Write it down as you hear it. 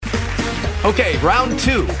Okay, round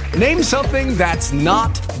two. Name something that's not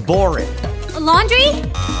boring. A laundry?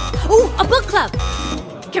 Ooh, a book club.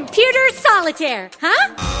 Computer solitaire,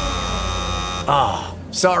 huh? Ah,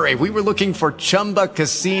 oh, sorry, we were looking for Chumba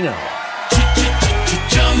Casino.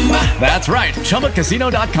 That's right,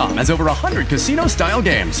 ChumbaCasino.com has over 100 casino-style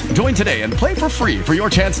games. Join today and play for free for your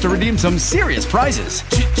chance to redeem some serious prizes.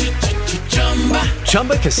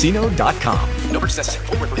 ChumbaCasino.com. No purchase necessary.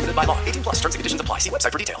 Void where prohibited by law. 18 plus. Terms and conditions apply. See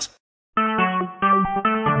website for details.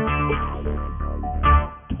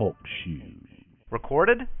 Talk shoes.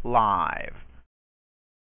 Recorded live.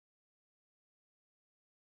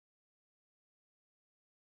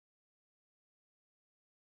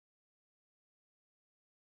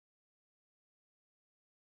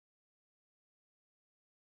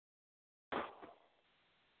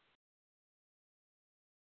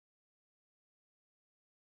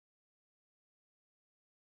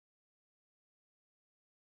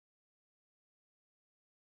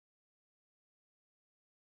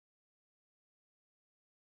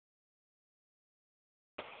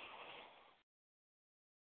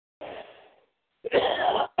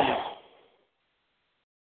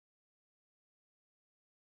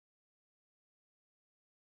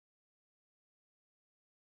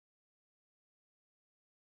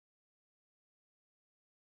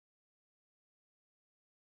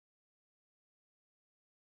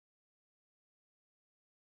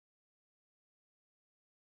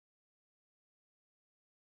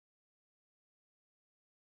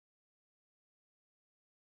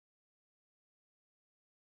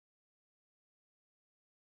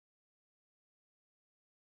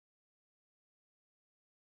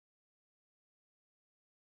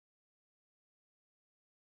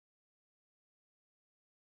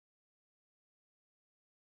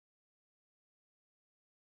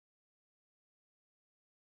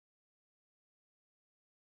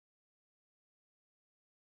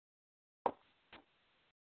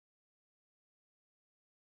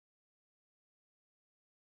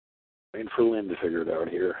 Waiting for Lynn to figure it out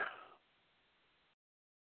here.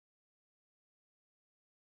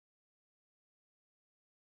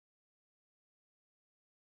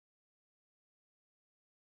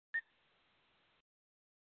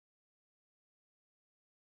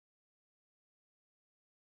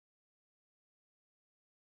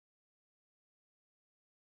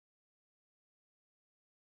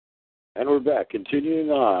 And we're back, continuing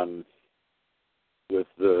on with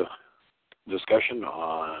the discussion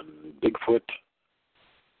on Bigfoot,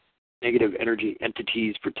 negative energy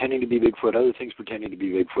entities pretending to be Bigfoot, other things pretending to be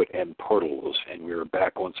Bigfoot, and portals. And we're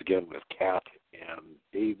back once again with Kat and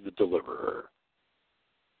Dave the Deliverer.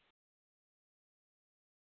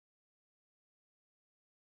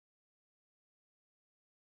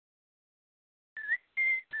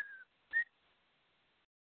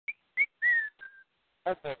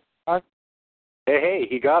 Hey,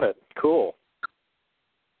 he got it. Cool.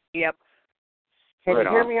 Yep. Can Right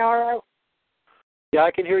you hear on. me all right? Yeah,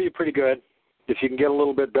 I can hear you pretty good. If you can get a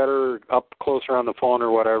little bit better up closer on the phone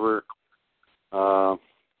or whatever, don't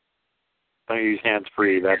use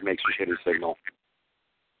hands-free. That makes a shitty signal.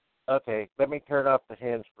 Okay, let me turn off the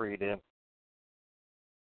hands-free then.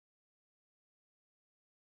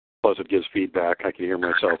 Plus, it gives feedback. I can hear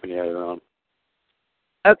myself when you have it on.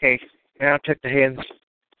 Okay, now I took the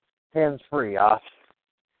hands-free off.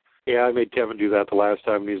 Yeah, I made Kevin do that the last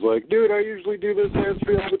time, and he's like, dude, I usually do this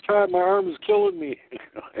hands-free all the time. My arm is killing me.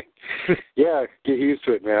 Yeah, get used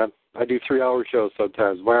to it, man. I do 3-hour shows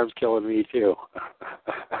sometimes. My arm's killing me, too.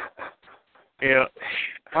 Yeah,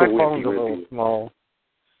 my phone's a little small,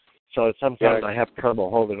 so sometimes I have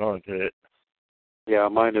trouble holding on to it. Yeah,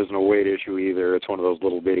 mine isn't a weight issue either. It's one of those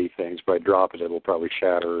little bitty things. If I drop it, it'll probably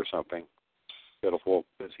shatter or something. Got a full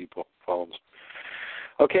busy phones.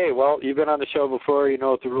 Okay, well, you've been on the show before. You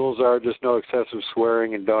know what the rules are. Just no excessive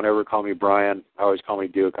swearing, and don't ever call me Brian. Always call me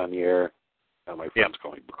Duke on the air. My friends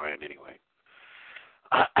call me Brian anyway.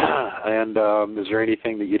 And is there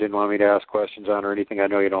anything that you didn't want me to ask questions on or anything? I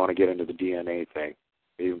know you don't want to get into the DNA thing.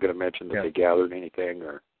 Are you going to mention that they gathered anything?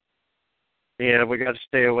 Or? Yeah, we got to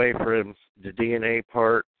stay away from the DNA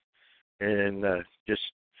part and just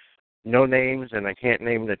no names, and I can't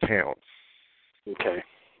name the town. Okay.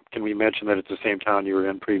 Can we mention that it's the same town you were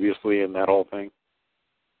in previously and that whole thing?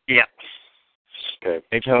 Yeah. Okay.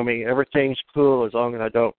 They tell me everything's cool as long as I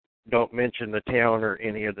don't mention the town or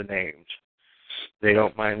any of the names. They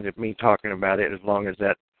don't mind me talking about it as long as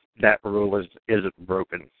that rule isn't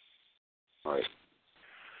broken. All right.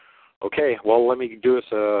 Okay, well, let me do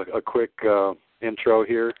us a quick intro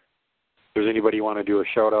here. If there's anybody you want to do a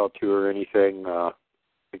shout-out to or anything,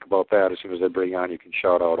 think about that. As soon as I bring on, you can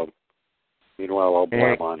shout out them. Meanwhile, I'll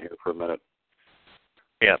blab on here for a minute.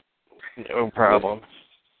 Yep. No problem.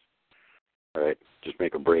 All right. Just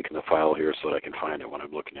make a break in the file here so that I can find it when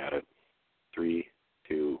I'm looking at it. 3,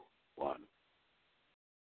 2, 1.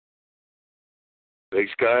 Big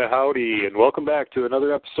Sky howdy, and welcome back to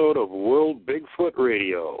another episode of World Bigfoot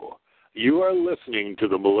Radio. You are listening to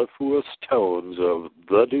the mellifluous tones of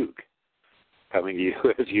the Duke, coming to you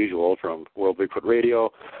as usual from World Bigfoot Radio,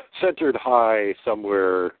 centered high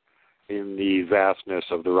somewhere in the vastness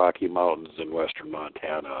of the Rocky Mountains in western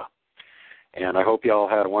Montana. And I hope you all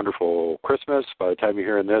had a wonderful Christmas. By the time you're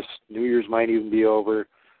hearing this, New Year's might even be over.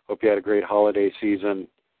 Hope you had a great holiday season.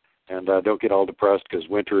 And don't get all depressed because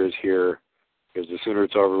winter is here. Because the sooner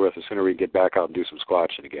it's over with, the sooner we get back out and do some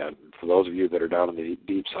squatching again. For those of you that are down in the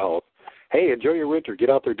deep south, hey, enjoy your winter. Get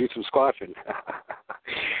out there, do some squatching.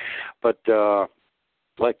 But I'd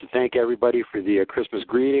like to thank everybody for the Christmas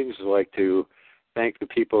greetings. I'd like to thank the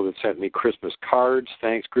people that sent me Christmas cards.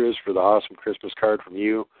 Thanks, Grizz, for the awesome Christmas card from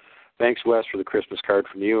you. Thanks, Wes, for the Christmas card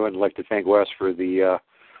from you. And I'd like to thank Wes for the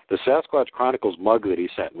Sasquatch Chronicles mug that he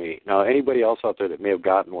sent me. Now, anybody else out there that may have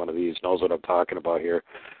gotten one of these knows what I'm talking about here.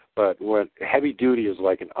 But when heavy duty is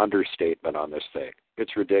like an understatement on this thing.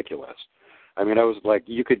 It's ridiculous. I mean, I was like,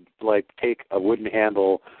 you could like take a wooden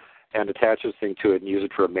handle and attach this thing to it and use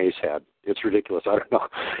it for a mace head. It's ridiculous. I don't know.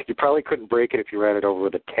 You probably couldn't break it if you ran it over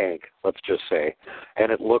with a tank, let's just say.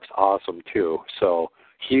 And it looks awesome, too. So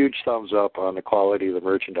huge thumbs up on the quality of the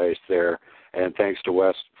merchandise there. And thanks to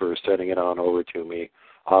Wes for sending it on over to me.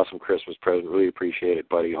 Awesome Christmas present. Really appreciate it,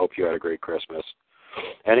 buddy. Hope you had a great Christmas.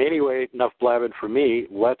 And anyway, enough blabbing for me.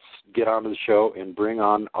 Let's get on to the show and bring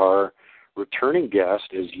on our returning guest.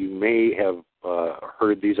 As you may have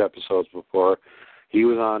heard these episodes before, he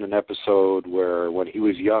was on an episode where when he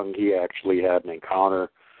was young, he actually had an encounter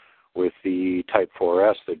with the Type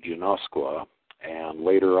 4S, the Junosqua. And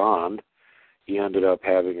later on, he ended up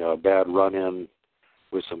having a bad run-in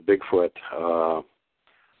with some Bigfoot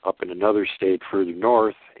up in another state further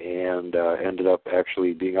north and ended up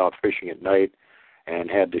actually being out fishing at night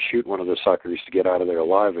and had to shoot one of the suckers to get out of there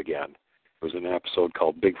alive again. It was an episode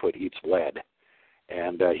called Bigfoot Eats Lead.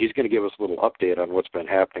 And he's going to give us a little update on what's been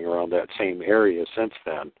happening around that same area since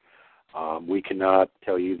then. We cannot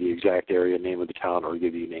tell you the exact area, name of the town, or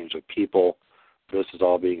give you names of people. This is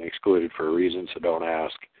all being excluded for a reason, so don't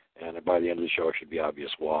ask. And by the end of the show, it should be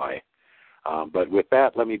obvious why. But with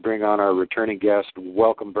that, let me bring on our returning guest.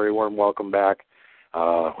 Welcome, very warm welcome back.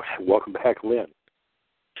 Welcome back, Lynn.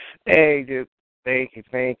 Hey, Duke. Thank you.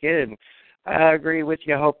 And I agree with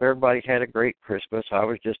you. I hope everybody had a great Christmas. I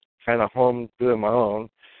was just kind of home doing my own.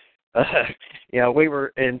 We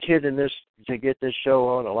were intending to get this show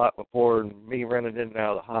on a lot before, and me running in and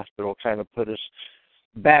out of the hospital kind of put us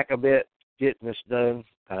back a bit getting this done.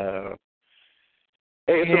 Hey,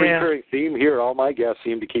 it's a recurring theme here. All my guests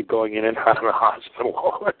seem to keep going in and out of the hospital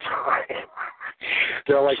all the time.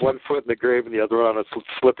 They're like one foot in the grave and the other one on a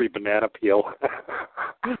slippery banana peel.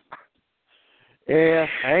 Yeah,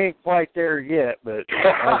 I ain't quite there yet, but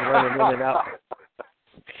I was running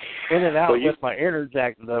in and out with my innards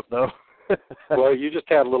acting up, though. Well, you just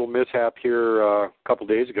had a little mishap here a couple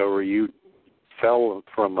days ago where you fell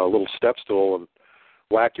from a little step stool and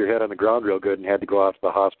whacked your head on the ground real good and had to go out to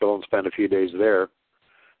the hospital and spend a few days there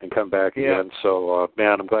and come back again. So,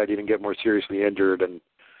 man, I'm glad you didn't get more seriously injured, and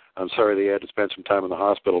I'm sorry that you had to spend some time in the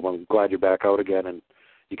hospital, but I'm glad you're back out again and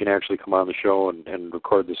you can actually come on the show and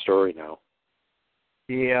record the story now.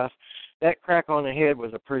 Yeah, that crack on the head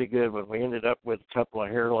was a pretty good one. We ended up with a couple of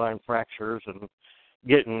hairline fractures and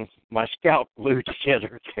getting my scalp glued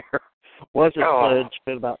together there. Wasn't fun.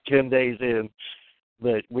 Spent about 10 days in,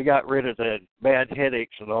 but we got rid of the bad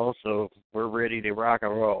headaches and all, so we're ready to rock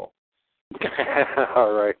and roll.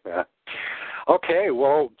 All right, man. Okay,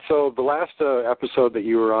 well, so the last episode that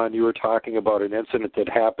you were on, you were talking about an incident that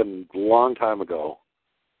happened a long time ago.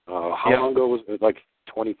 How long ago was it? Like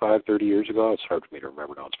 25, 30 years ago? It's hard for me to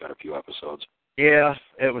remember now. It's been a few episodes. Yeah,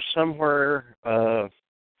 it was somewhere,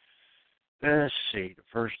 let's see, the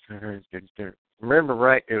first, remember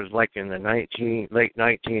right, it was like in the late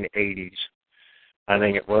 1980s, I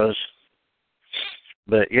think it was.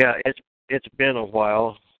 But yeah, it's been a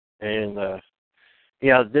while, and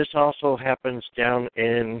this also happens down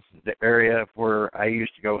in the area where I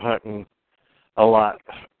used to go hunting a lot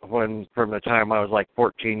from the time I was like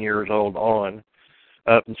 14 years old on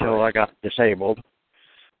up until I got disabled.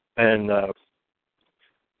 And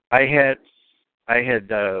I had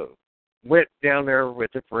went down there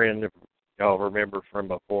with a friend, if y'all remember from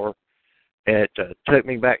before. It took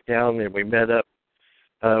me back down, and we met up.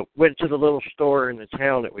 Went to the little store in the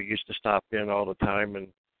town that we used to stop in all the time, and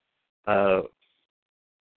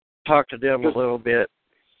talked to them a little bit.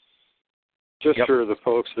 Just for the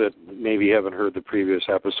folks that maybe haven't heard the previous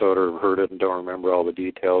episode or heard it and don't remember all the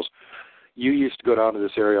details, you used to go down to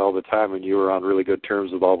this area all the time, and you were on really good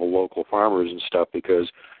terms with all the local farmers and stuff because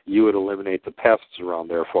you would eliminate the pests around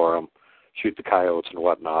there for them, shoot the coyotes and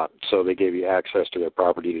whatnot. So they gave you access to their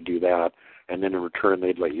property to do that, and then in return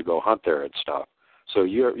they'd let you go hunt there and stuff. So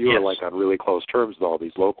you were like on really close terms with all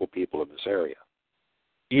these local people in this area.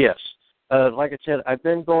 Yes. Like I said, I've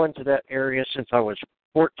been going to that area since I was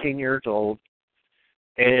 14 years old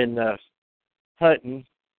and hunting,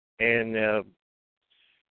 and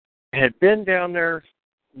had been down there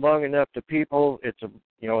long enough to people. It's a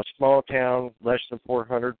small town, less than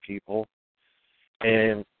 400 people,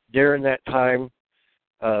 and during that time,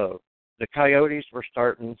 the coyotes were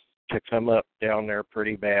starting to come up down there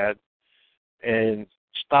pretty bad. And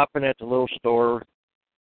stopping at the little store,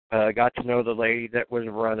 got to know the lady that was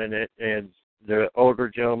running it, and the older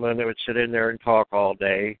gentleman that would sit in there and talk all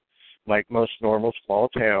day, like most normal small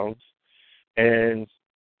towns. And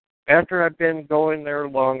after I've been going there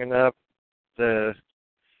long enough, the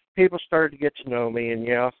people started to get to know me, and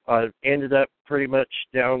I ended up pretty much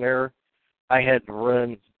down there. I had to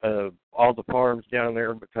run all the farms down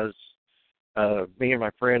there because me and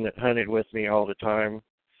my friend that hunted with me all the time,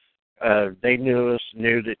 they knew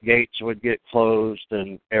that gates would get closed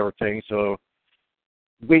and everything. So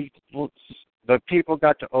the people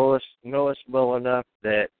got to know us well enough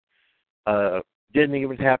that didn't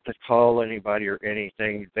even have to call anybody or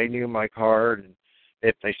anything. They knew my card, and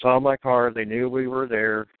if they saw my card, they knew we were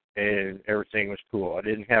there, and everything was cool. I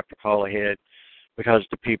didn't have to call ahead because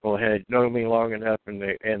the people had known me long enough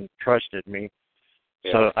and trusted me.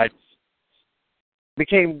 Yeah. So I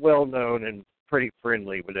became well known and pretty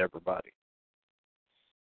friendly with everybody.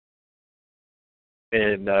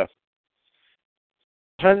 And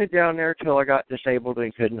hunted down there till I got disabled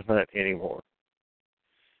and couldn't hunt anymore.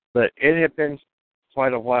 But it had been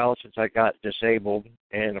quite a while since I got disabled,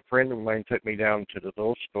 and a friend of mine took me down to the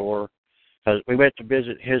little store because we went to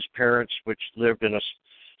visit his parents, which lived in a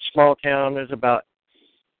small town. It's about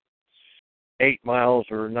 8 miles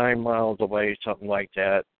or 9 miles away, something like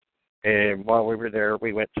that. And while we were there,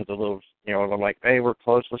 we went to the little, and I'm like, hey, we're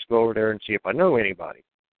close, let's go over there and see if I know anybody.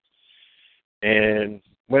 And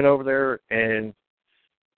went over there, and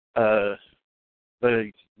the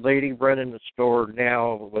lady running the store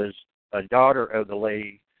now was a daughter of the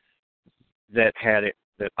lady that had it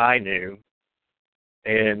that I knew.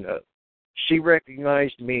 And she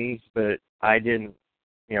recognized me, but I didn't,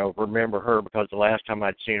 remember her because the last time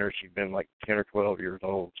I'd seen her, she'd been like 10 or 12 years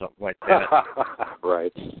old, something like that.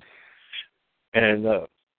 Right. And I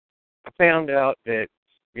found out that,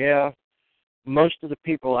 most of the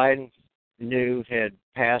people I knew had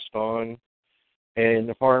passed on, and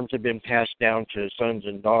the farms had been passed down to sons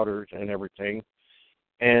and daughters and everything.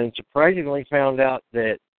 And surprisingly found out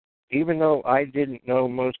that even though I didn't know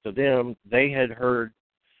most of them, they had heard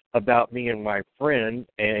about me and my friend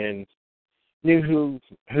and knew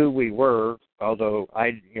who we were, although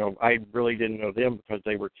I really didn't know them because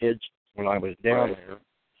they were kids when I was down there.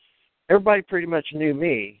 Everybody pretty much knew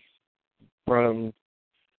me from...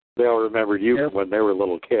 They all remembered you from when they were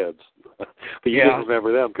little kids. But you didn't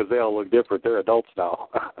remember them because they all look different. They're adults now.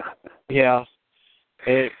 Yeah.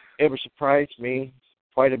 It surprised me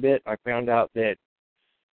quite a bit. I found out that,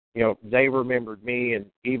 they remembered me, and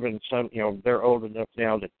even some, they're old enough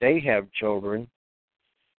now that they have children,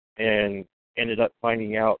 and ended up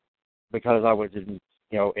finding out because I was,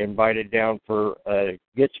 invited down for a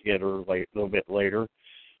get-together a little bit later,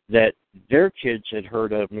 that their kids had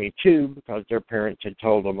heard of me too because their parents had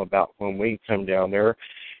told them about when we come down there,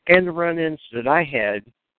 and the run-ins that I had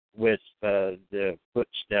with the foots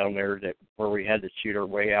down there where we had to shoot our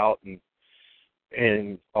way out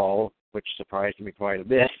and all, which surprised me quite a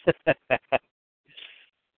bit.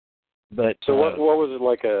 But so what was it,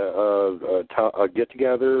 like a get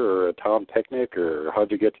together or a town picnic, or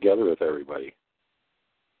how'd you get together with everybody?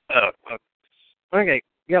 Okay,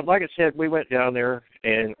 yeah, like I said, we went down there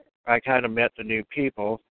and I kind of met the new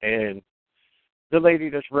people, and the lady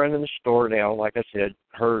that's running the store now, like I said,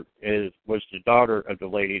 was the daughter of the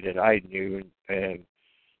lady that I knew, and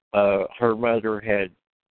her mother had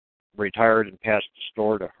retired and passed the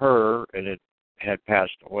store to her, and it had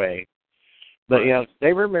passed away. But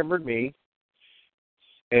they remembered me,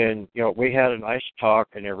 and we had a nice talk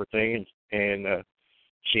and everything, and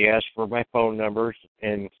she asked for my phone numbers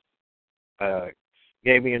and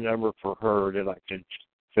gave me a number for her that I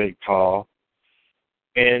could call,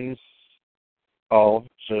 and all.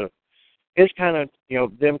 So it's kind of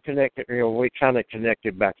them connected. We kind of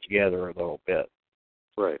connected back together a little bit,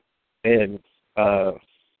 right? And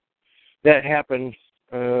that happened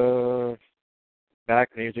back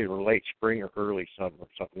in either late spring or early summer,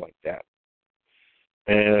 something like that.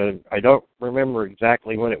 And I don't remember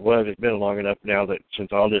exactly when it was. It's been long enough now that since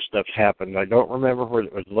all this stuff's happened. I don't remember whether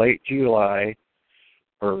it was late July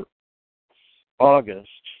or August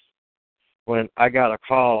when I got a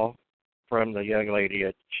call from the young lady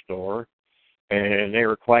at the store, and they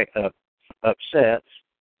were quite upset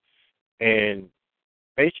and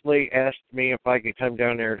basically asked me if I could come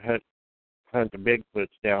down there and hunt the Bigfoots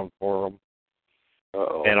down for them.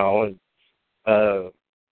 Uh-oh. And all.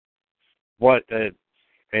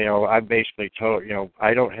 I basically told,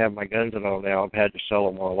 I don't have my guns and all now. I've had to sell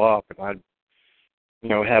them all off, and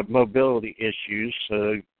I, have mobility issues.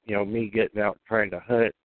 So, me getting out trying to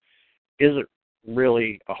hunt isn't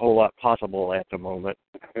really a whole lot possible at the moment.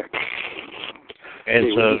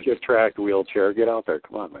 And so, we just tracked wheelchair. Get out there,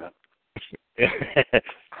 come on, man.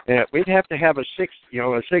 Yeah, we'd have to have a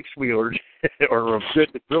six-wheeler or a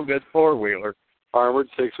real good four-wheeler. Armored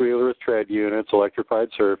six-wheeler with tread units, electrified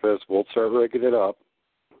surface. We'll start rigging it up.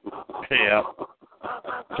 Yeah.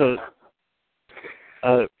 So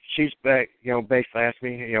she's back. Basically asked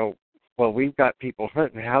me, well, we've got people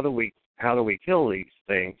hunting. How do we kill these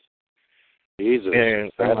things? Jesus,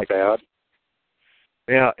 and that's like, bad.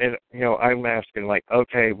 Yeah, and I'm asking like,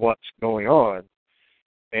 okay, what's going on?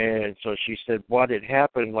 And so she said, what had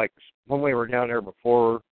happened, like when we were down there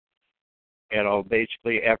before,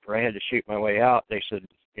 basically after I had to shoot my way out, they said,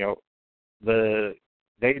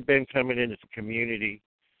 they'd been coming into the community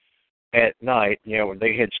at night,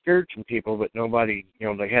 they had scared some people, but nobody,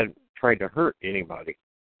 they hadn't tried to hurt anybody.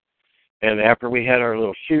 And after we had our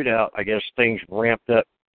little shootout, I guess things ramped up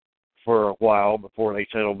for a while before they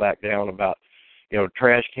settled back down about,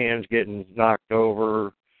 trash cans getting knocked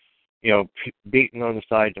over, beating on the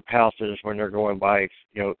sides of houses when they're going by,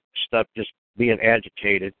 stuff just being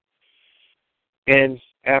agitated. And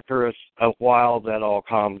after a while, that all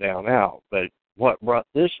calmed down out. But what brought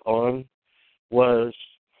this on was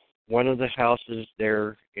one of the houses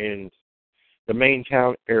there in the main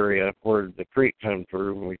town area where the creek comes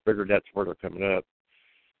through, and we figured that's where they're coming up.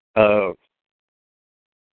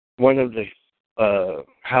 One of the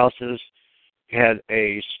houses had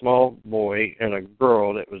a small boy and a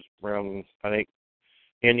girl that was around, I think,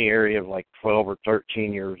 in the area of like 12 or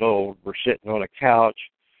 13 years old. Were sitting on a couch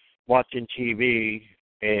watching TV,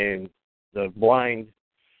 and the blind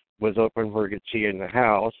was open where you could see in the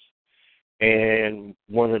house, and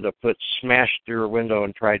one of the foot smashed through a window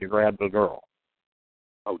and tried to grab the girl.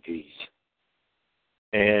 Oh, geez.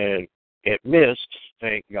 And it missed,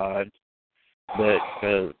 thank God, but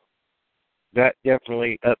that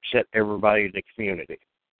definitely upset everybody in the community.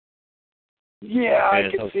 Yeah, I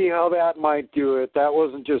can see how that might do it. That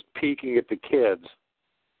wasn't just peeking at the kids.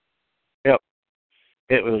 Yep.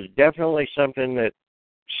 It was definitely something that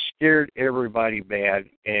scared everybody bad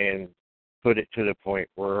and put it to the point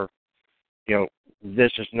where,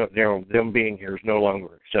 this is them being here is no longer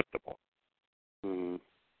acceptable. Mm-hmm.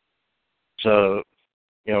 So,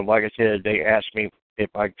 like I said, they asked me if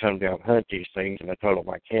I'd come down and hunt these things, and I told them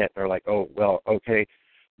I can't. They're like, oh, well, okay,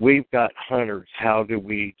 we've got hunters. How do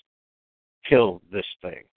we kill this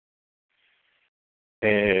thing?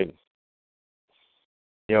 And,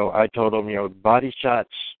 I told them, body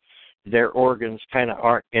shots, their organs kind of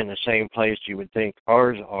aren't in the same place you would think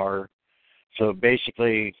ours are. So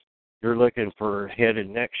basically, you're looking for head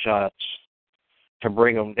and neck shots to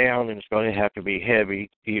bring them down, and it's going to have to be heavy,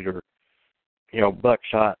 either,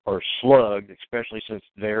 buckshot or slugged, especially since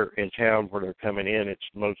they're in town where they're coming in. It's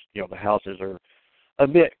most, the houses are a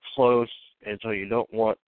bit close, and so you don't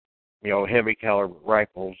want, heavy caliber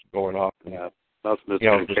rifles going off. Yeah, nothing that's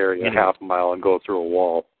going to carry a half mile and go through a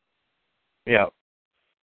wall. Yeah.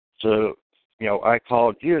 So, I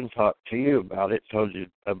called you and talked to you about it, told you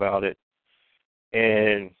about it,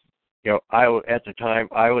 and, at the time,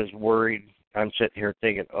 I was worried. I'm sitting here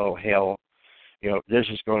thinking, oh, hell, this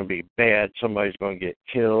is going to be bad. Somebody's going to get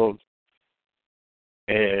killed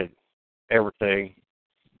and everything.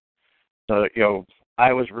 So,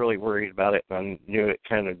 I was really worried about it, and I knew it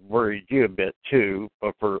kind of worried you a bit, too,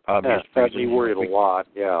 but for obvious reasons. Yeah, worried a lot,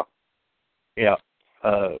 yeah. Yeah.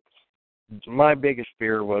 My biggest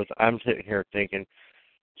fear was I'm sitting here thinking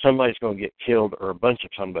somebody's going to get killed, or a bunch of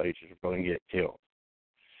somebody's going to get killed.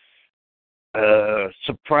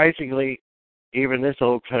 Surprisingly, even this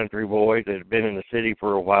old country boy that had been in the city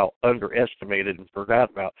for a while underestimated and forgot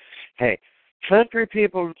about, hey, country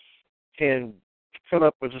people can come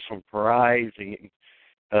up with some surprising,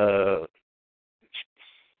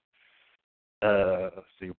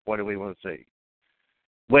 what do we want to say?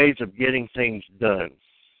 Ways of getting things done,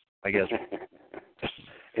 I guess.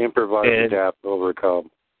 Improvise, adapt, overcome.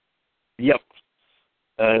 Yep.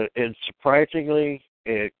 And surprisingly,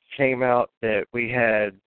 it came out that we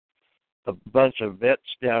had a bunch of vets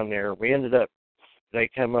down there. We ended up, they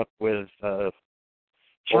come up with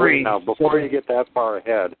 3. Now, before you get that far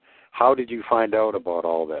ahead, how did you find out about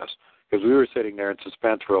all this? Because we were sitting there in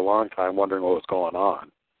suspense for a long time wondering what was going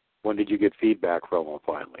on. When did you get feedback from them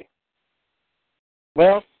finally?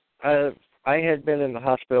 Well, I had been in the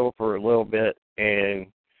hospital for a little bit and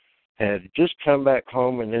had just come back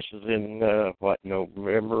home, and this is in,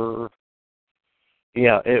 November?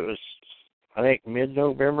 Yeah, it was, I think,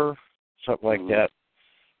 mid-November, something like that.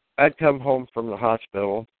 I'd come home from the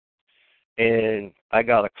hospital, and I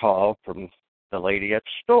got a call from the lady at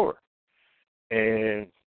the store. And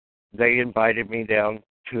they invited me down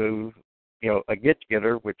to, a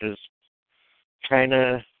get-together, which is kind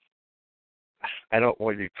of, I don't know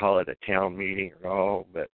what you call it, a town meeting or all,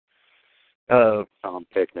 but town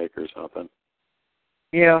picnic or something.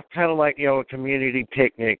 Yeah, kind of like, a community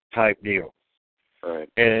picnic type deal. Right.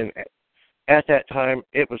 And at that time,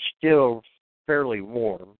 it was still fairly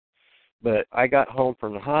warm, but I got home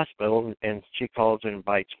from the hospital, and she calls and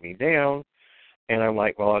invites me down, and I'm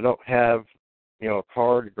like, well, I don't have, a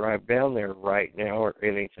car to drive down there right now or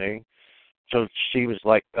anything. So she was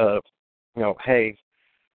like, hey,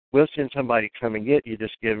 we'll send somebody to come and get you,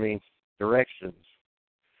 just give me directions.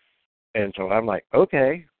 And so I'm like,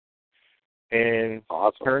 okay. And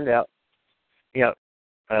awesome. Turned out,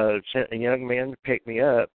 sent a young man to pick me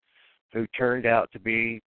up who turned out to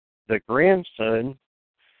be the grandson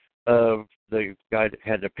of the guy that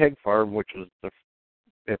had the pig farm, which was,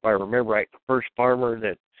 if I remember right, the first farmer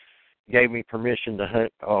that gave me permission to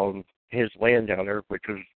hunt on his land down there, which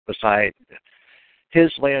was beside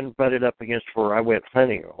his land, butted up against where I went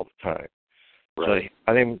hunting all the time. Right.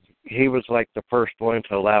 So I think he was like the first one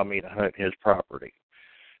to allow me to hunt his property.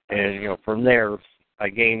 And, from there, I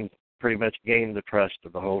pretty much gained the trust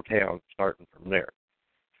of the whole town, starting from there.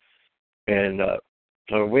 And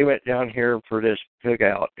so we went down here for this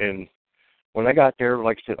cookout, and when I got there,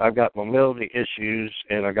 like I said, I've got mobility issues,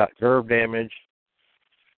 and I got nerve damage.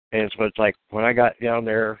 And so it's like when I got down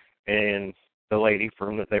there, and the lady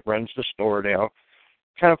that runs the store now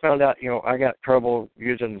kind of found out, I got trouble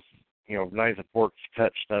using, knives and forks to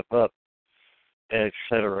cut stuff up, et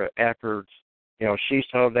cetera. After, she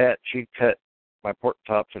saw that, she cut my pork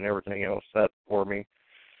chops and everything else up for me.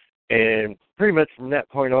 And pretty much from that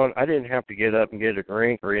point on, I didn't have to get up and get a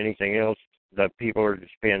drink or anything else. The people are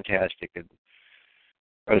just fantastic. And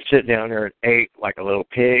I would sit down there and ate like a little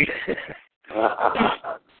pig.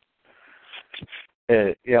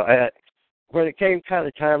 When it came kind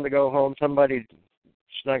of time to go home, somebody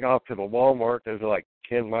snuck off to the Walmart that was like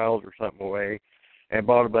 10 miles or something away and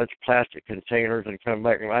bought a bunch of plastic containers and come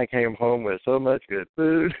back, and I came home with so much good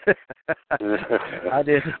food. I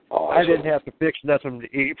didn't have to fix nothing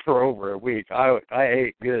to eat for over a week. I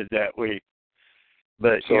ate good that week.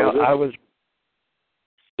 But, so I was...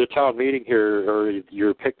 The town meeting here, or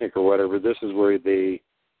your picnic or whatever, this is where they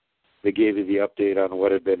gave you the update on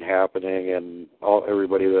what had been happening, and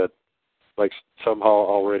everybody that like somehow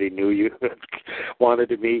already knew you, wanted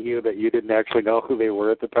to meet you, that you didn't actually know who they were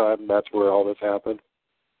at the time. That's where all this happened.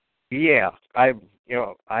 Yeah, I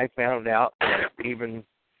found out that even,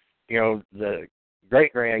 the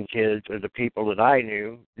great grandkids or the people that I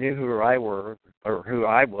knew who I were or who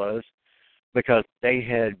I was, because they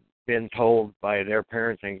had been told by their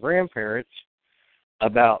parents and grandparents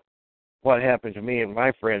about what happened to me and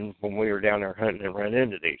my friends when we were down there hunting and run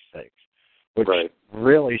into these things, which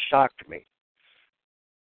really shocked me.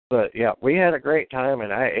 But, yeah, we had a great time,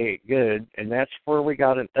 and I ate good, and that's where we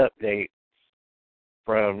got an update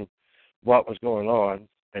from what was going on,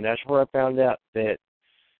 and that's where I found out that,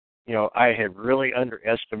 I had really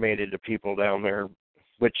underestimated the people down there,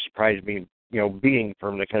 which surprised me, being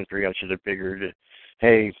from the country. I should have figured that,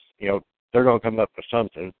 hey, they're going to come up with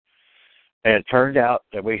something. And it turned out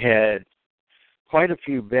that we had quite a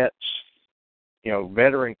few vets,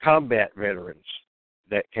 combat veterans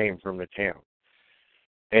that came from the town.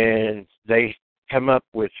 And they come up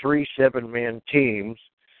with 3 7-man teams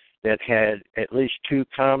that had at least 2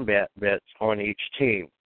 combat vets on each team.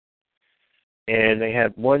 And they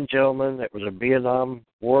had one gentleman that was a Vietnam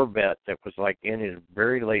War vet that was like in his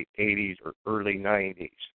very late 80s or early 90s.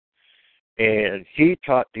 And he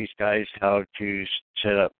taught these guys how to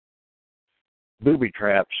set up booby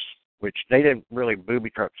traps, which they didn't really booby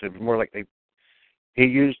traps. It was more like he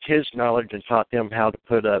used his knowledge and taught them how to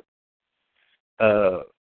put up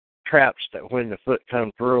traps that when the foot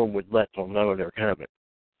come through them would let them know they're coming.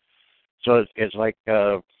 So it's like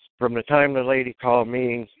from the time the lady called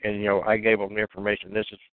me and, I gave them the information, this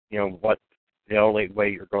is, what the only way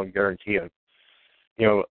you're going to guarantee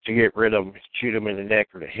to get rid of them, shoot them in the neck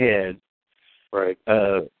or the head. Right.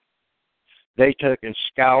 They took and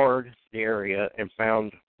scoured the area and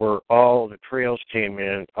found where all the trails came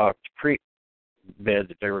in off the creek bed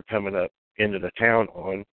that they were coming up into the town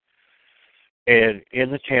on. And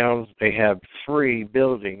in the town, they have 3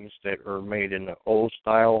 buildings that are made in the old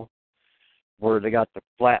style, where they got the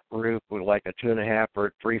flat roof with like a 2.5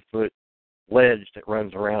 or 3 foot ledge that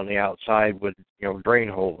runs around the outside with drain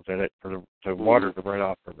holes in it for the water to run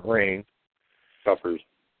off from the rain. Buffers.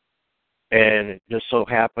 And it just so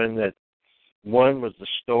happened that one was the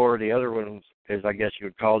store, the other one is, I guess you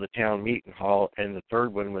would call the town meeting hall, and the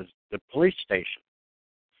third one was the police station.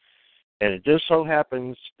 And it just so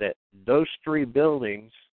happens that those 3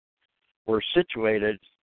 buildings were situated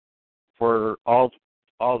where all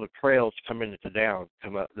the trails come into the town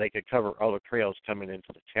come up. They could cover all the trails coming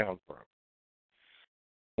into the town from.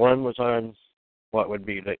 One was on what would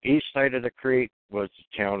be the east side of the creek was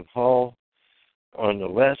the town hall. On the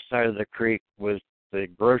west side of the creek was the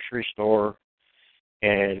grocery store,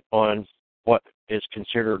 and on what is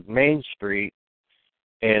considered Main Street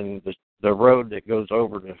and the road that goes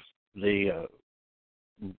over the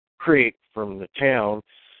creek from the town,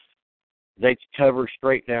 they cover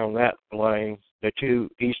straight down that line. The 2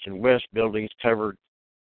 east and west buildings covered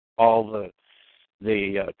all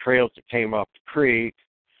the trails that came off the creek,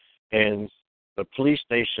 and the police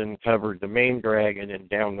station covered the main drag and then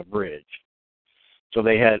down the bridge. So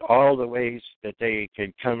they had all the ways that they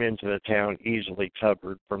could come into the town easily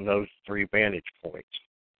covered from those 3 vantage points.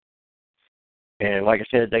 And like I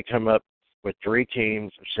said, they come up with 3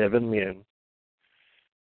 teams of 7 men,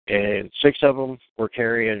 and 6 of them were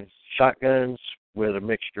carrying shotguns with a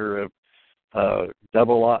mixture of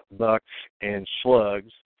double-aught bucks and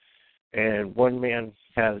slugs, and 1 man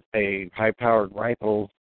had a high-powered rifle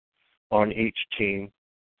on each team,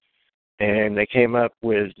 and they came up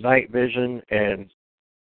with night vision and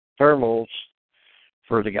thermals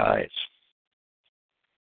for the guys.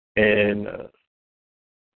 And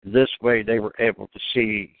this way they were able to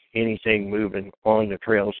see anything moving on the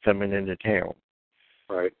trails coming into town.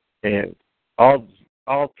 Right. And all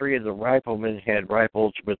 3 of the riflemen had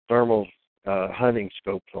rifles with thermal hunting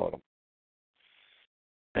scopes on them.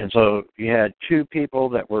 And so you had 2 people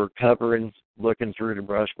that were covering, looking through the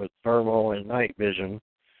brush with thermal and night vision,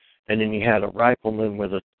 and then you had a rifleman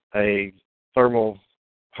with a thermal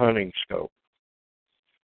hunting scope.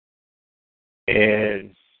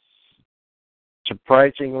 And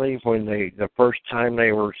surprisingly, when the first time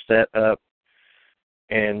they were set up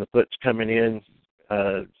and the foot's coming in,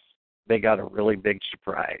 they got a really big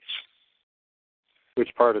surprise.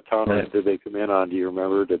 Which part of town did they come in on? Do you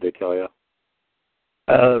remember? Did they tell you?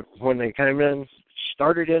 When they came in,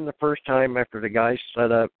 started in the first time after the guys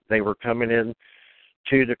set up, they were coming in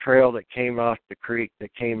to the trail that came off the creek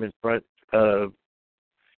that came out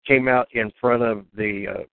in front of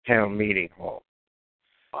the town meeting hall.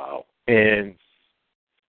 Wow. And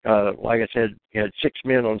like I said, you had 6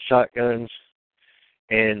 men on shotguns,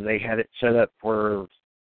 and they had it set up where,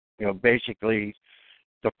 basically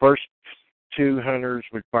the first 2 hunters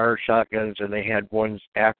would fire shotguns, and they had ones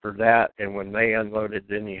after that, and when they unloaded,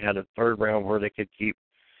 then you had a 3rd round where they could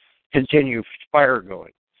continue fire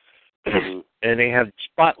going. And they had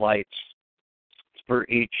spotlights for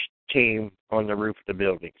each team on the roof of the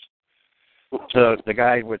buildings. So the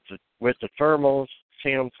guy with the thermals,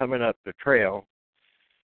 see them coming up the trail,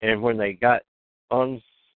 and when they got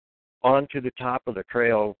onto the top of the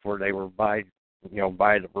trail where they were by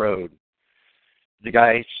the road, the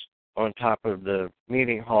guys on top of the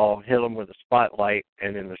meeting hall hit them with a spotlight,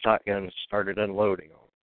 and then the shotguns started unloading on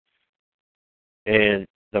them. And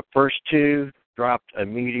the first 2 dropped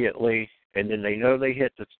immediately, and then they know they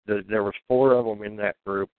hit there was 4 of them in that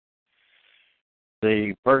group.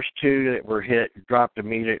 The first 2 that were hit dropped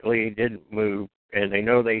immediately, didn't move, and they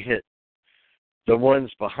know they hit the ones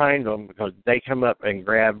behind them because they come up and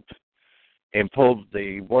grabbed and pulled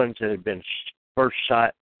the ones that had been first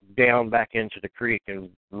shot down back into the creek and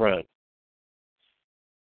run.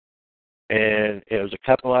 And it was a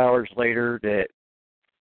couple hours later that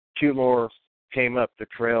 2 more came up the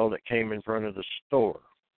trail that came in front of the store.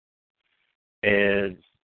 And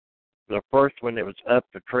the first one that was up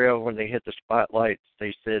the trail, when they hit the spotlights,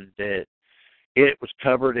 they said that it was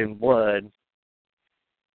covered in blood,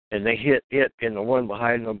 and they hit it and the one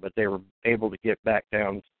behind them, but they were able to get back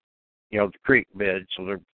down, the creek bed.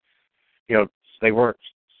 So they weren't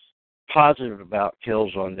positive about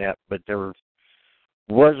kills on that, but there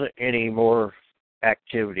wasn't any more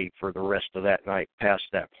activity for the rest of that night past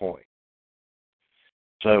that point.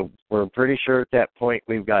 So we're pretty sure at that point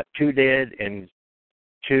we've got 2 dead and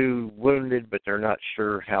 2 wounded, but they're not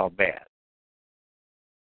sure how bad.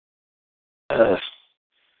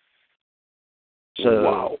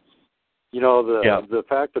 Wow. You know, the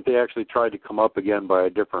fact that they actually tried to come up again by a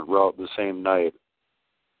different route the same night,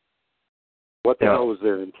 what the hell was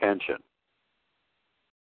their intention?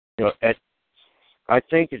 You know, I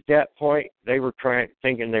think at that point they were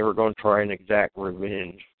thinking they were going to try and exact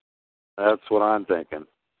revenge. That's what I'm thinking.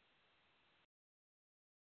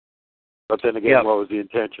 But then again, what was the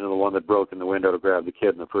intention of the one that broke in the window to grab the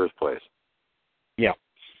kid in the first place? Yeah.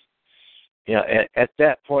 Yeah, at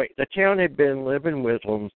that point, the town had been living with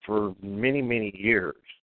them for many, many years.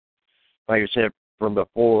 Like I said, from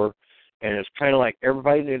before. And it's kind of like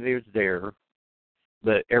everybody knew they was there,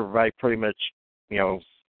 but everybody pretty much, you know,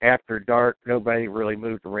 after dark, nobody really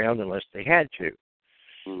moved around unless they had to.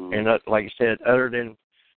 Mm-hmm. And like I said, other than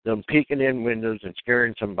them peeking in windows and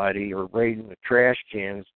scaring somebody or raiding the trash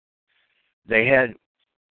cans, they hadn't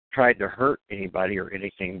tried to hurt anybody or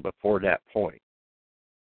anything before that point.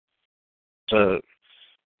 So,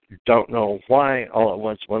 don't know why all at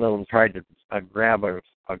once one of them tried to grab a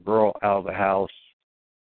girl out of the house.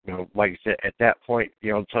 You know, like I said, at that point,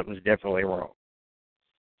 you know, something's definitely wrong.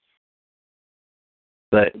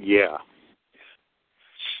 But yeah,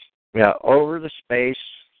 over the space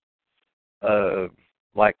of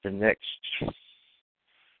like the next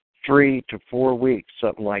 3 to 4 weeks,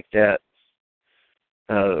 something like that,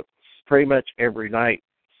 pretty much every night,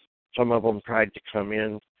 some of them tried to come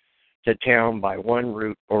in to town by one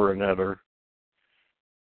route or another,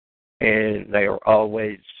 and they were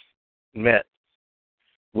always met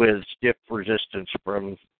with stiff resistance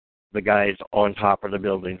from the guys on top of the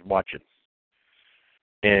buildings watching.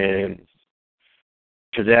 And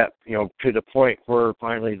to that, you know, to the point where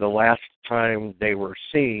finally the last time they were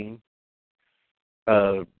seen,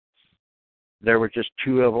 there were just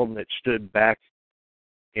 2 of them that stood back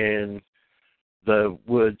in the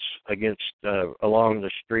woods against along the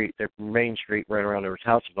street, the main street right around. There was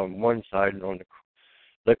houses on one side, and on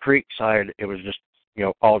the creek side, it was just, you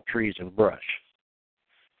know, all trees and brush.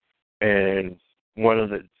 And one of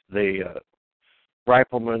the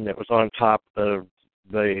riflemen that was on top of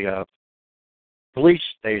the police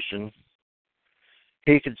station,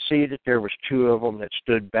 he could see that there was 2 of them that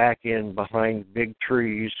stood back in behind big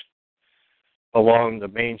trees along the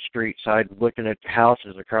main street side, looking at the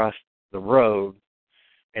houses across the road,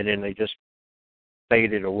 and then they just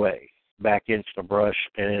faded away back into the brush.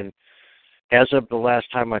 And as of the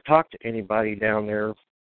last time I talked to anybody down there,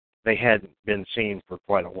 they hadn't been seen for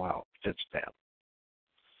quite a while since that.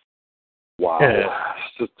 Wow.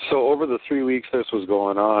 So over the 3 weeks this was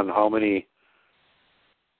going on, how many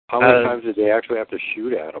times did they actually have to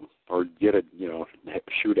shoot at them or get it, you know,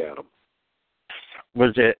 shoot at them?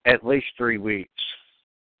 Was it at least 3 weeks?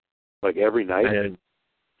 Like every night? And,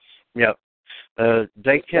 yeah.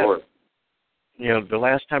 They kept, you know, the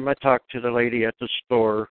last time I talked to the lady at the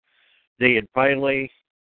store, they had finally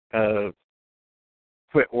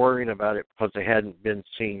quit worrying about it because they hadn't been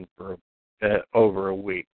seen for over a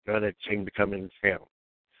week. None had seemed to come in town.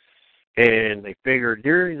 And they figured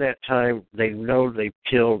during that time, they know they've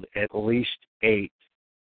killed at least 8.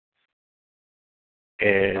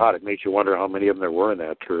 And God, it makes you wonder how many of them there were in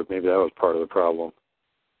that troop. Maybe that was part of the problem.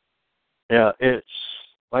 Yeah, it's,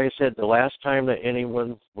 like I said, the last time that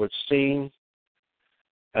anyone was seen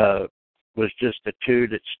was just the 2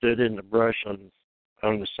 that stood in the brush on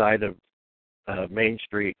the side of Main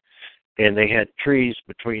Street, and they had trees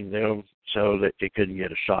between them so that they couldn't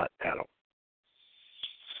get a shot at them.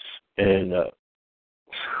 And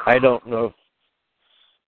I don't know,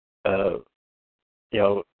 you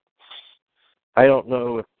know, I don't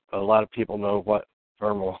know if a lot of people know what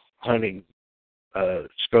thermal hunting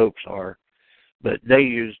scopes are, but they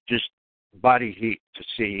use just body heat to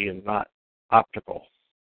see and not optical.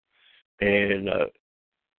 And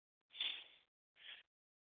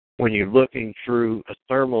when you're looking through a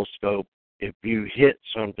thermal scope, if you hit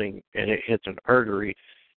something and it hits an artery,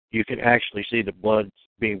 you can actually see the blood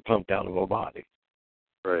being pumped out of a body.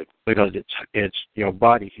 Right. Because it's you know,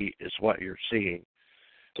 body heat is what you're seeing.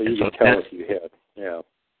 So you can tell if you hit. Yeah.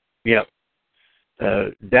 Yeah.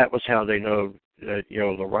 That was how they know that, you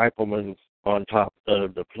know, the rifleman on top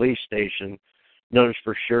of the police station knows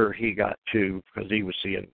for sure he got 2 because he was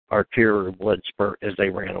seeing arterial blood spurt as they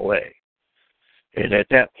ran away. And at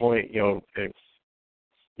that point, you know that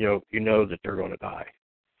they're going to die.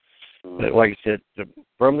 Mm-hmm. But like I said,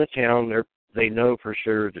 from the town, they know for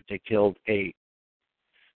sure that they killed 8.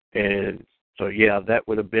 And so, yeah, that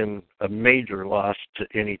would have been a major loss to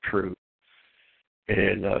any troop.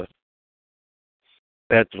 And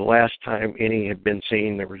that's the last time any had been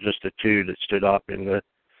seen. There was just the 2 that stood up in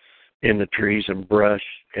in the trees and brush,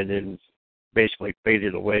 and then basically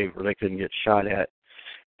faded away where they couldn't get shot at,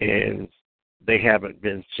 and they haven't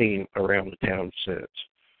been seen around the town since.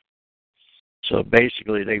 So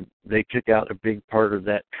basically, they took out a big part of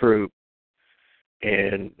that troop,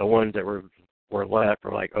 and the ones that were left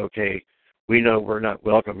were like, okay, we know we're not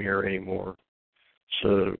welcome here anymore.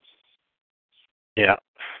 So, yeah,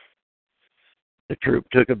 the troop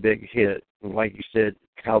took a big hit. And like you said,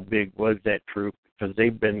 how big was that troop? Because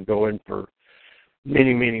they've been going for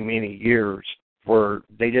many, many, many years where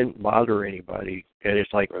they didn't bother anybody. And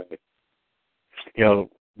it's like, right. You know,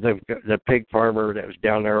 the pig farmer that was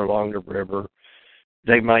down there along the river,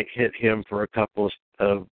 they might hit him for a couple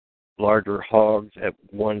of larger hogs at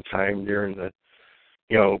one time during the,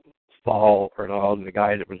 you know, fall or all. And the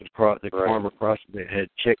guy that was across, the right. farmer across, that had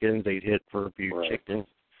chickens, they'd hit for a few right. chickens.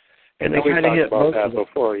 And we kind of hit talked about that of them.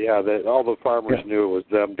 before. Yeah, that all the farmers Yeah. knew it was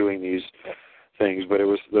them doing these things, but it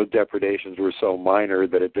was the depredations were so minor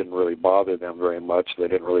that it didn't really bother them very much. They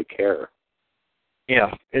didn't really care.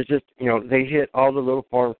 Yeah, it's just, you know, they hit all the little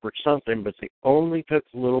farms for something, but they only took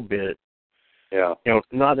a little bit. Yeah. You know,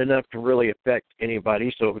 not enough to really affect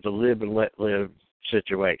anybody, so it was a live and let live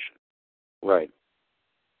situation. Right.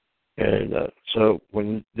 And so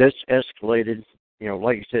when this escalated, you know,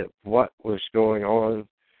 like you said, what was going on,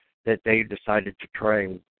 that they decided to try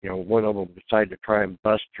and, you know, one of them decided to try and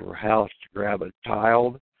bust your house to grab a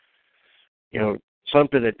child. You know,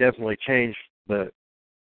 something that definitely changed, but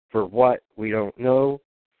for what, we don't know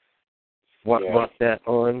what brought that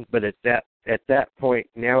on. But at that point,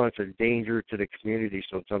 now it's a danger to the community,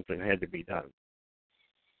 so something had to be done.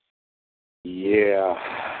 Yeah,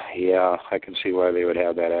 I can see why they would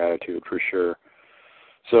have that attitude for sure.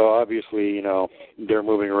 So obviously, you know, they're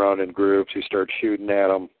moving around in groups. You start shooting at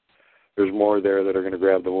them. There's more there that are going to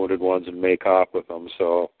grab the wounded ones and make off with them.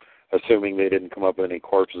 So assuming they didn't come up with any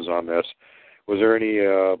corpses on this, was there any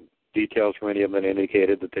details from any of them that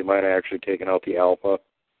indicated that they might have actually taken out the alpha?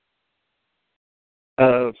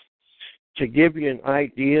 To give you an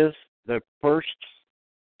idea, the first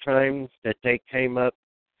time that they came up,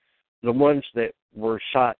 the ones that were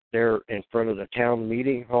shot there in front of the town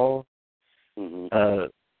meeting hall,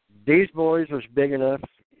 these boys was big enough,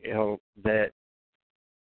 you know, that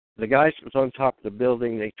the guys that was on top of the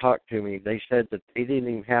building, they talked to me. They said that they didn't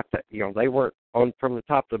even have to, you know, they weren't on from the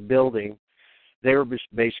top of the building. They were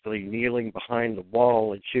just basically kneeling behind the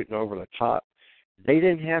wall and shooting over the top. They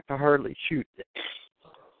didn't have to hardly shoot.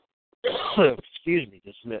 Excuse me,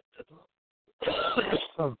 just a minute.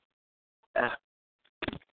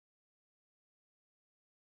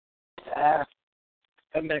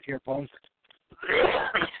 Come back here, phone.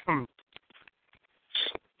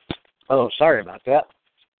 Oh, sorry about that.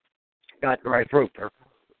 Got the right throat there.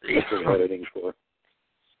 That's what editing's for.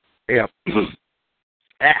 Yeah.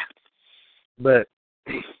 But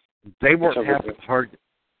they weren't having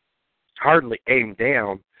hardly aim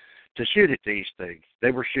down to shoot at these things.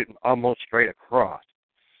 They were shooting almost straight across.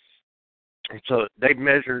 And so they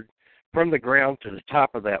measured from the ground to the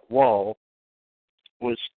top of that wall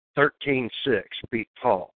was 13.6 feet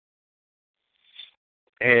tall.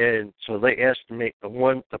 And so they estimate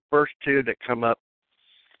the first two that come up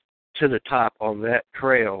to the top on that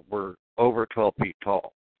trail were over 12 feet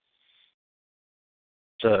tall.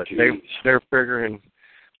 So they're figuring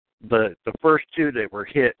the first two that were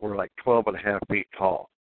hit were like 12.5 feet tall.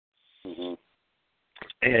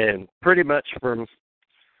 And pretty much from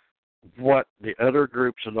what the other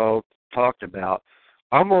groups had all talked about,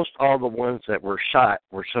 almost all the ones that were shot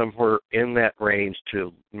were somewhere in that range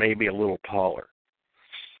to maybe a little taller.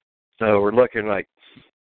 So we're looking like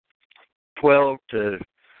 12 to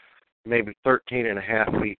maybe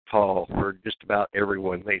 13.5 feet tall for just about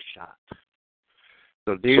everyone they shot.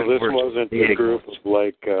 So this wasn't a group of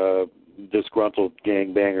like disgruntled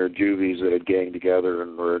gangbanger juvies that had ganged together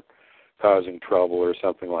and were causing trouble or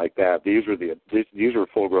something like that. These were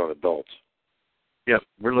full-grown adults. Yep,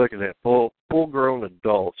 we're looking at full-grown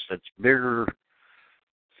adults. That's bigger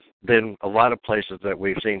than a lot of places that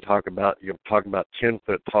we've seen talk about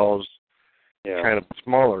 10-foot talls, kind of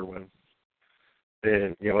smaller one.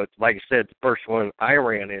 And, you know, it's like I said, the first one I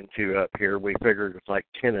ran into up here, we figured it was like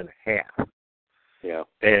 10.5. Yeah.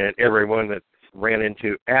 And everyone that ran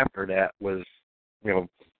into after that was, you know,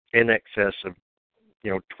 in excess of,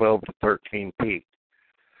 12 to 13 feet.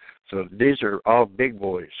 So these are all big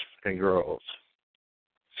boys and girls.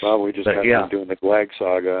 Well, we just got done doing the Glag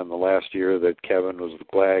saga in the last year that Kevin was with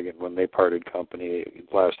Glag, and when they parted company,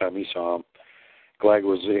 last time he saw him, Glag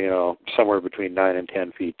was, somewhere between 9 and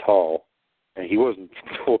 10 feet tall, and he wasn't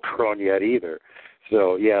full grown yet either.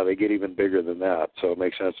 So, yeah, they get even bigger than that, so it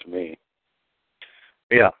makes sense to me.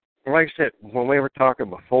 Yeah, like I said, when we were talking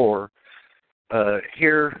before,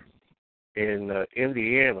 here in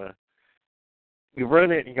Indiana, you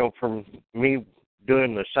run it, from me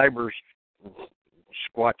doing the cyber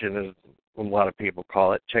squatching, as a lot of people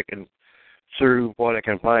call it, checking through what I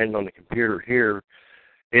can find on the computer here.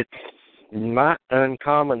 It's not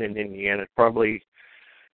uncommon in Indiana. Probably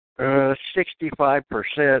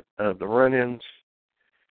 65% of the run-ins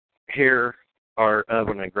here are of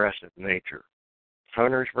an aggressive nature.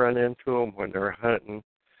 Hunters run into them when they're hunting,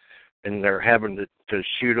 and they're having to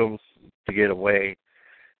shoot them to get away.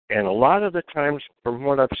 And a lot of the times, from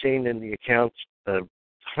what I've seen in the accounts of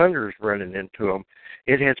hunters running into them,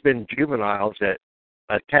 it has been juveniles that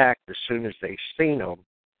attacked as soon as they've seen them.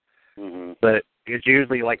 Mm-hmm. But it's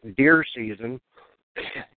usually like deer season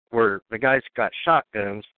where the guys got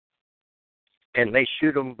shotguns and they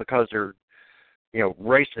shoot them because they're,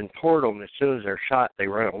 racing toward them. As soon as they're shot, they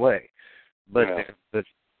run away. But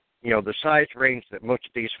the size range that most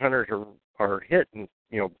of these hunters are hitting,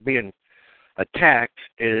 being attacked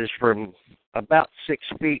is from about 6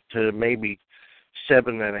 feet to maybe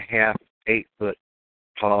 7.5, 8 foot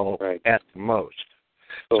tall at the most.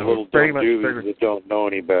 So little dumb doobies that don't know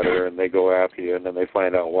any better, and they go after you, and then they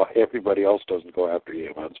find out why everybody else doesn't go after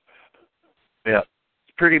you. Yeah,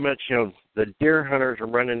 pretty much, the deer hunters are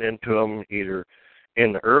running into them either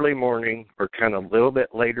in the early morning or kind of a little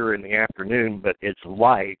bit later in the afternoon, but it's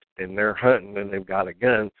light, and they're hunting, and they've got a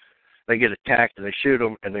gun. They get attacked, and they shoot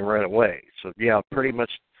them, and they run away. So, yeah, pretty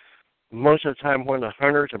much most of the time when the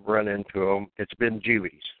hunters have run into them, it's been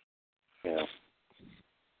juvies. Yeah.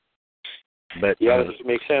 But, yeah, it doesn't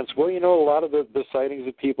make sense. Well, a lot of the sightings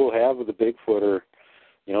that people have of the Bigfoot are,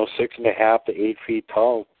 6.5 to 8 feet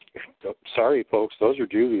tall. Sorry, folks, those are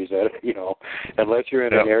juvies. Unless you're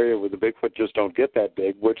in an area where the Bigfoot just don't get that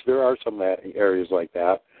big, which there are some areas like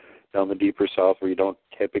that down the deeper south where you don't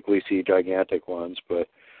typically see gigantic ones. But,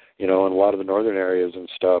 in a lot of the northern areas and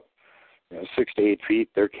stuff, 6 to 8 feet,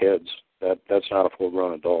 they're kids. That's not a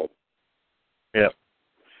full-grown adult. Yeah.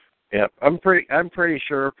 Yeah, I'm pretty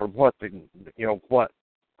sure from what what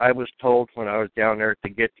I was told when I was down there to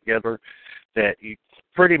get together, that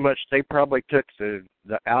pretty much they probably took the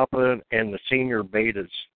alpha and the senior betas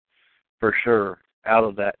for sure out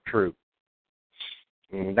of that troop.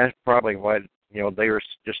 And that's probably why they were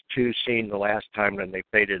just too seen the last time and they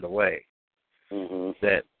faded away. Mm-hmm.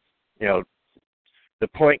 That the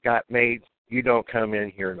point got made. You don't come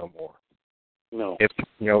in here no more. No. If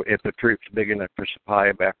the troop's big enough to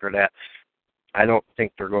survive after that, I don't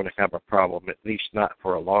think they're going to have a problem. At least not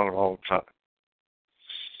for a long, long time.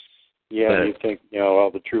 Yeah, you think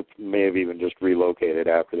the troop may have even just relocated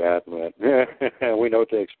after that, but we know what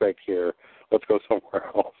to expect here. Let's go somewhere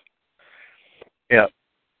else. Yeah,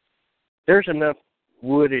 there's enough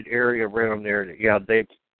wooded area around there that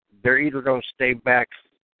they're either going to stay back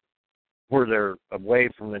where they're away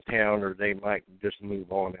from the town, or they might just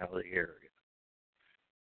move on out of the area.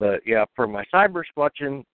 But, yeah, for my cyber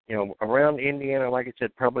squatching, around Indiana, like I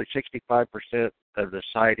said, probably 65% of the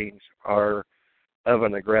sightings are of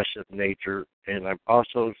an aggressive nature. And I've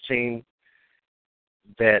also seen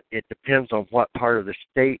that it depends on what part of the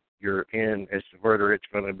state you're in as to whether it's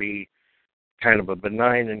going to be kind of a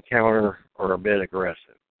benign encounter or a bit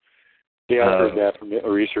aggressive. Yeah, I've heard that from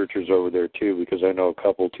researchers over there, too, because I know a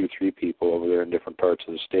couple, 2, 3 people over there in different parts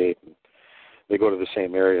of the state. And they go to the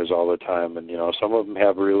same areas all the time, and some of them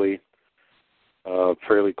have really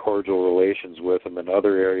fairly cordial relations with them. In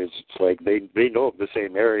other areas, it's like they know of the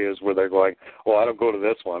same areas where they're going, well, I don't go to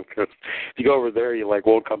this one, because if you go over there, you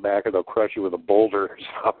won't come back, and they'll crush you with a boulder or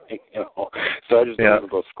something. So I just don't even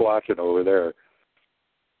go squatching over there.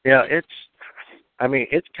 Yeah, it's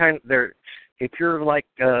kind of there. If you're like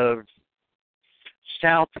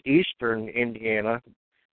southeastern Indiana,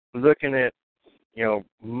 looking at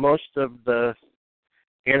most of the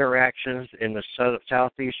interactions in the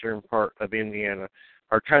southeastern part of Indiana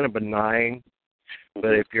are kind of benign.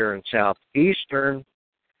 But if you're in southeastern,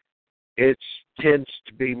 it tends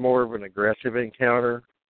to be more of an aggressive encounter.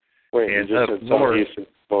 Wait, and you just said southeastern,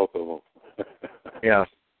 both of them. Yeah.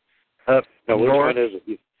 Up now, which north, one is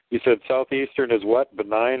it? You said southeastern is what,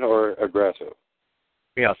 benign or aggressive?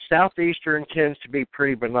 Yeah, southeastern tends to be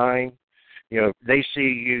pretty benign. They see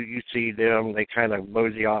you, you see them. They kind of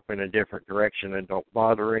mosey off in a different direction and don't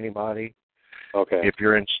bother anybody. Okay. If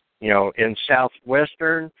you're in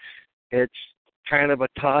southwestern, it's kind of a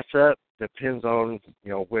toss-up. Depends on,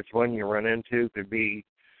 which one you run into. Could be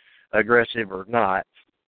aggressive or not.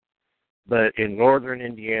 But in northern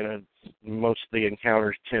Indiana, most of the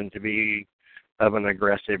encounters tend to be of an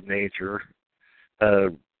aggressive nature.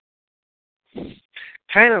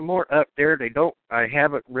 kind of more up there. I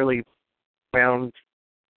haven't really found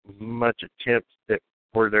much attempts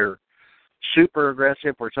where they're super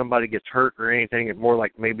aggressive, where somebody gets hurt or anything. It's more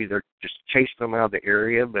like maybe they're just chasing them out of the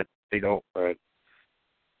area, but they don't. Right.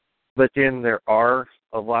 But then there are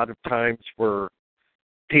a lot of times where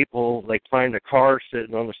people, they find a car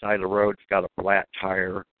sitting on the side of the road, it's got a flat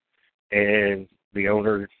tire, and the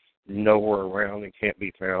owner's nowhere around and can't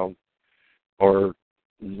be found. Or,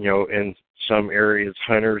 in some areas,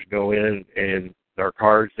 hunters go in and their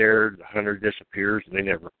car's there, the hunter disappears, and they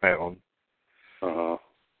never found. Uh-huh.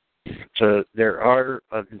 So there are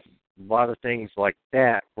a lot of things like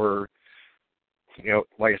that where,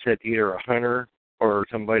 like I said, either a hunter or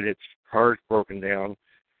somebody that's car's broken down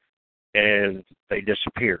and they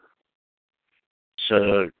disappear.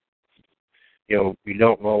 So, you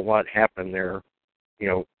don't know what happened there.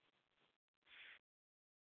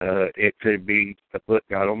 It could be a foot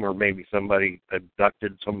got them, or maybe somebody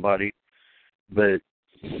abducted somebody, but,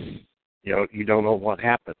 you don't know what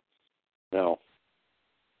happened. No.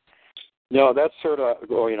 No, that's sort of,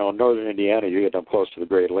 northern Indiana, you get up close to the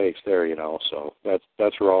Great Lakes there, so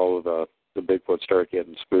that's where all of the Bigfoot start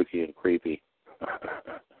getting spooky and creepy.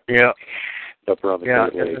 Yeah. Up around the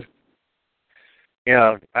Great Lakes.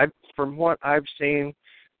 Yeah, from what I've seen,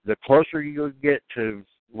 the closer you get to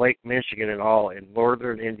Lake Michigan and all in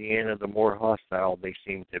northern Indiana, the more hostile they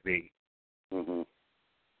seem to be. Mm-hmm.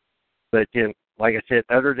 But then, like I said,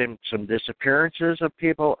 other than some disappearances of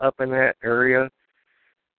people up in that area,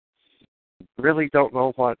 really don't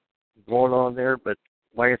know what's going on there. But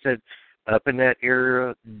like I said, up in that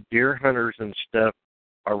area, deer hunters and stuff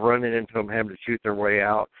are running into them, having to shoot their way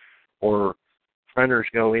out, or hunters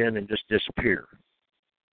go in and just disappear.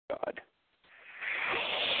 God.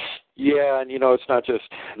 Yeah, and it's not just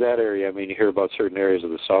that area. I mean, you hear about certain areas of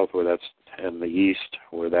the South and the East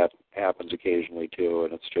where that happens occasionally too,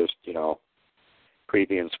 and it's just,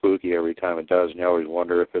 creepy and spooky every time it does. And you always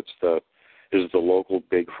wonder if is it the local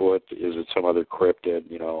Bigfoot? Is it some other cryptid?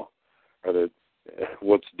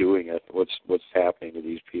 What's doing it? What's happening to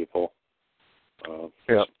these people?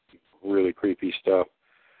 Yeah. Really creepy stuff.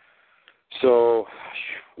 So,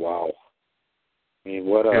 wow. I mean,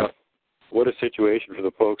 what a situation for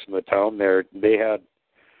the folks in the town there.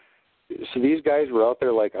 So these guys were out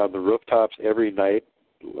there like on the rooftops every night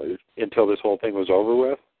until this whole thing was over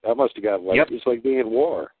with. That must have got It's like being in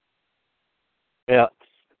war. Yeah,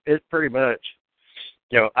 it's pretty much.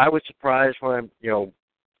 I was surprised when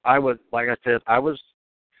I was, like I said, I was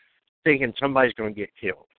thinking somebody's going to get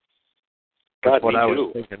killed. That's what I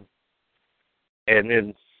was thinking. And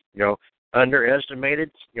then,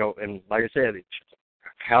 underestimated, and like I said, it's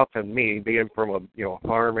how can me, being from a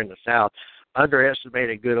farm in the South,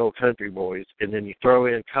 underestimated good old country boys, and then you throw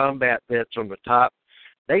in combat vets on the top,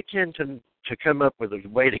 they tend to come up with a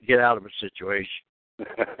way to get out of a situation.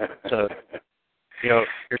 So, you're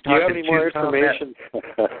talking. Do you have any more information?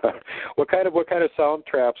 What kind of sound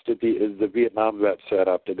traps did the Vietnam vet set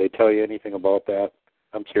up? Did they tell you anything about that?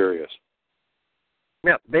 I'm curious.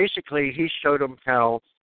 Yeah, basically, he showed them how,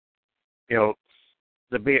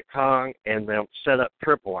 the Viet Cong and them set up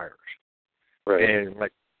tripwires. Right. And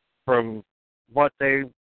like from what they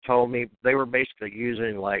told me, they were basically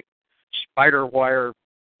using like spider wire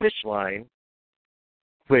fish line,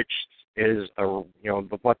 which is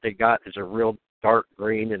what they got is a real dark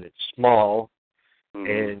green, and it's small,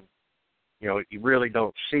 and you really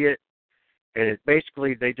don't see it. And it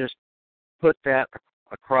basically they just put that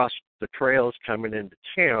across the trails coming into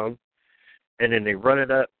town, and then they run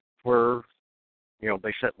it up where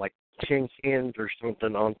they set like 10 cans or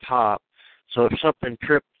something on top. So if something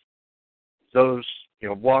tripped those,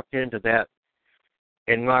 walked into that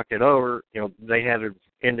and knocked it over, they had an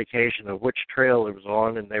indication of which trail it was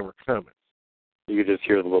on, and they were coming. You could just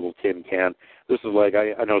hear the little tin can. This is like,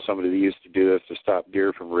 I know somebody that used to do this to stop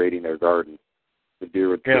deer from raiding their garden. The deer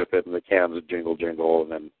would trip it, and the cans would jingle,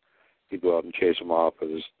 and then he'd go out and chase them off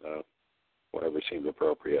with his whatever seemed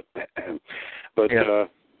appropriate. But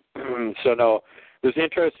so no, it's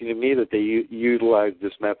interesting to me that they utilize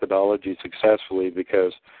this methodology successfully,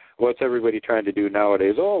 because what's everybody trying to do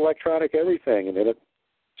nowadays? Oh, electronic everything, and then it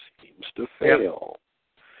seems to fail.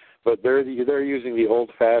 But they're using the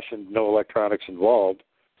old-fashioned no electronics involved,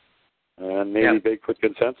 and maybe Bigfoot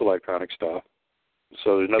can sense electronic stuff.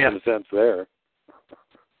 So there's nothing to sense there.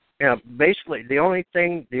 Yeah, basically the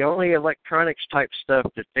only electronics type stuff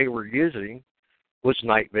that they were using was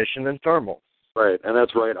night vision and thermal. Right, and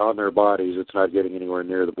that's right on their bodies. It's not getting anywhere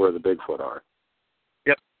near where the Bigfoot are.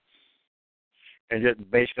 Yep. And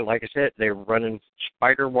just basically, like I said, they were running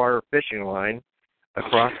spider wire fishing line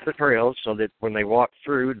across the trails so that when they walked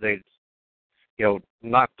through, they'd,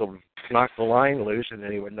 knock the line loose, and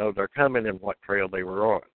then he would know they're coming and what trail they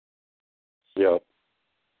were on. Yeah.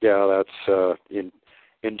 Yeah, that's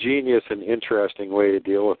ingenious and interesting way to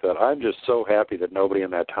deal with that. I'm just so happy that nobody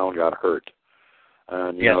in that town got hurt.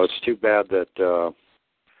 And, you know, it's too bad that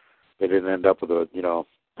they didn't end up with a,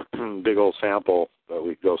 big old sample that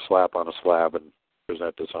we go slap on a slab and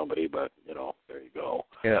present to somebody, but, there you go.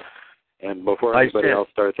 Yeah. And before anybody else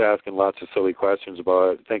starts asking lots of silly questions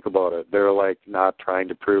about it, think about it. They're like not trying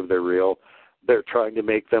to prove they're real. They're trying to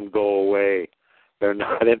make them go away. They're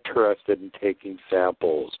not interested in taking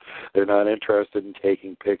samples. They're not interested in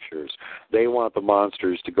taking pictures. They want the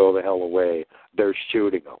monsters to go the hell away. They're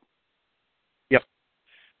shooting them. Yep.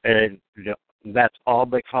 And that's all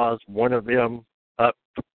because one of them upped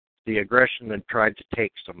the aggression and tried to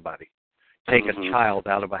take somebody, take a child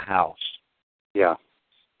out of a house. Yeah.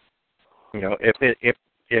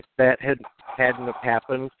 If that hadn't have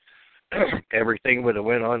happened, everything would have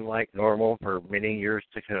went on like normal for many years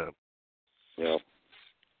to come. Yeah.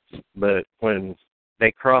 But when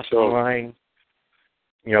they crossed the line,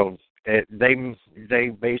 they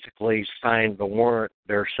basically signed the warrant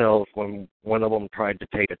themselves when one of them tried to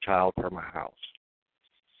take a child from a house.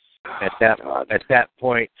 At that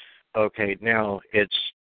point, okay, now it's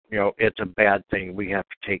a bad thing. We have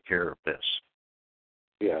to take care of this.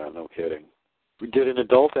 Yeah, no kidding. Did an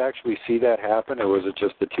adult actually see that happen, or was it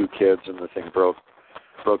just the two kids and the thing broke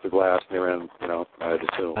the glass and they ran, I'd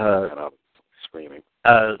assume, screaming?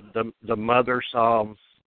 The mother saw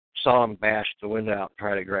him bash the window out and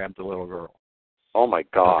try to grab the little girl. Oh my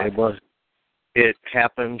God! It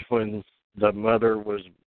happened when the mother was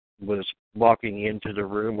walking into the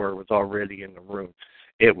room, or was already in the room.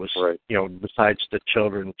 It was right. Besides the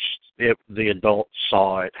children, the adults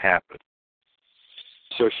saw it happen.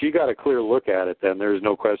 So she got a clear look at it then. There's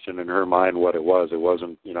no question in her mind what it was. It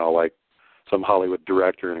wasn't, like some Hollywood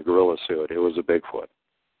director in a gorilla suit. It was a Bigfoot.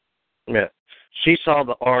 Yeah. She saw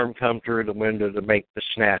the arm come through the window to make the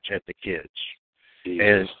snatch at the kids.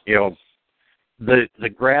 Jesus. And, the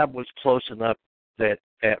grab was close enough that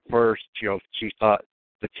at first, she thought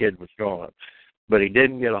the kid was gone. But he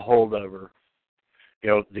didn't get a hold of her.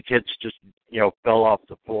 The kids just, fell off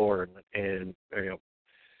the floor and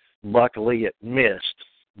luckily it missed,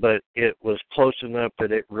 but it was close enough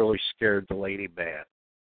that it really scared the lady bad.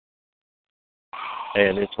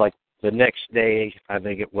 And it's like the next day, I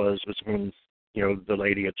think it was when, the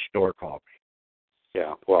lady at the store called me.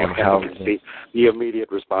 Yeah, well, the immediate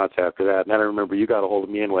response after that. And then I remember you got a hold of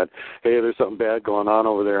me and went, hey, there's something bad going on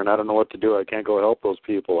over there, and I don't know what to do. I can't go help those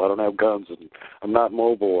people. I don't have guns, and I'm not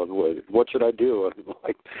mobile, and what should I do? And,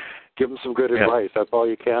 give them some good advice. That's all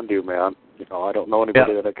you can do, man. I don't know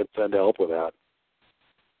anybody that I could send to help with that.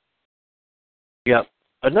 Yeah.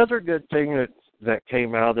 Another good thing that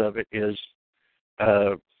came out of it is,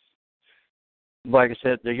 like I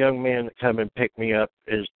said, the young man that come and picked me up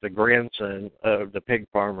is the grandson of the pig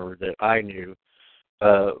farmer that I knew.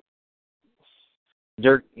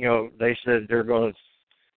 They said they're going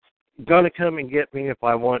to come and get me if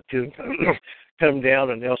I want to. Come down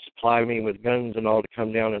and they'll supply me with guns and all to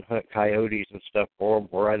come down and hunt coyotes and stuff for them,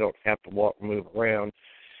 where I don't have to walk and move around.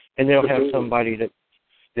 And they'll have somebody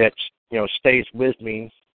that stays with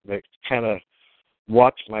me that kind of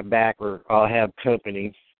watch my back, or I'll have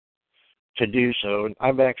company to do so. And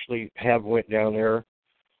I've actually went down there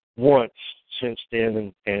once since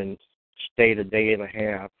then and stayed a day and a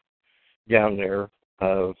half down there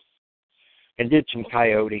and did some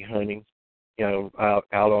coyote hunting, out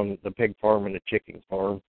on the pig farm and the chicken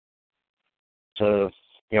farm. So,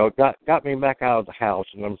 it got me back out of the house,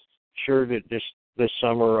 and I'm sure that this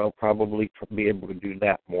summer I'll probably be able to do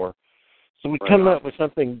that more. So we come up with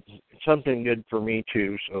something good for me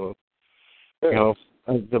too. So, the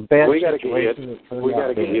bad situation. We got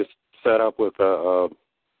to get you set up with a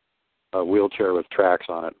wheelchair with tracks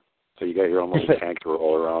on it, so you got your own little tank to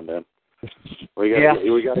roll around in. We got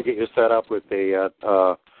to get you set up with a.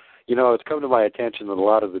 It's come to my attention that a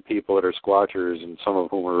lot of the people that are squatchers, and some of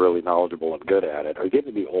whom are really knowledgeable and good at it, are getting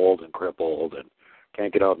to be old and crippled and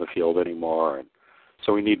can't get out in the field anymore. And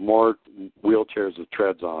so we need more wheelchairs with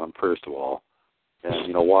treads on them, first of all,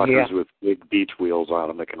 and walkers with big beach wheels on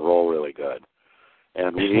them that can roll really good.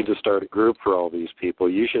 And we need to start a group for all these people.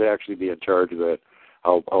 You should actually be in charge of it.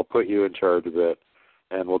 I'll put you in charge of it,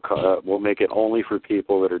 and we'll make it only for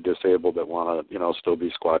people that are disabled that want to still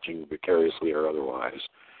be squatching vicariously or otherwise.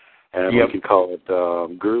 And we can call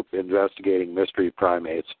it Group Investigating Mystery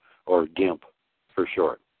Primates, or GIMP for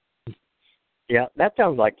short. Yeah, that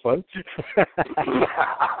sounds like fun.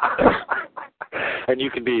 And you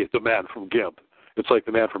can be the man from GIMP. It's like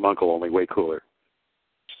the man from U.N.C.L.E., only way cooler.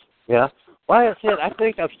 Yeah. Like I said, I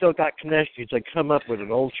think I've still got connections to come up with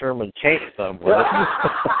an old Sherman tank somewhere.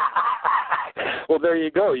 Well, there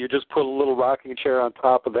you go. You just put a little rocking chair on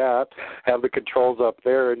top of that, have the controls up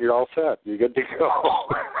there, and you're all set. You're good to go.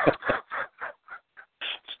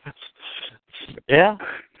 Yeah.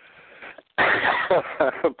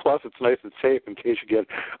 Plus, it's nice and safe in case you get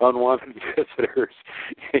unwanted visitors.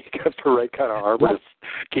 You got the right kind of armor to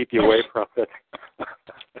keep you away from it.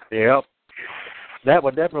 Yep. That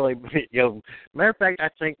would definitely be, matter of fact, I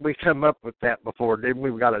think we come up with that before, didn't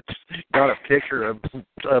we? We got a picture of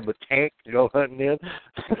a tank to go hunting in.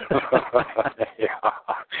 Yeah.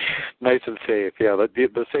 Nice and safe. Yeah,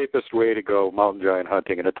 the safest way to go mountain giant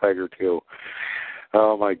hunting, and a tiger too.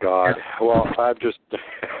 Oh my God. Well, I'm just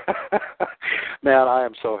man, I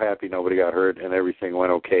am so happy nobody got hurt and everything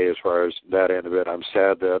went okay as far as that end of it. I'm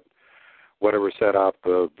sad that whatever set off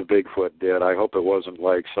the Bigfoot did, I hope it wasn't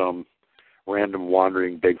like some random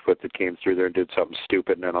wandering Bigfoot that came through there and did something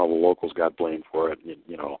stupid, and then all the locals got blamed for it.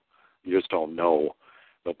 You just don't know.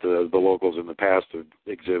 But the locals in the past have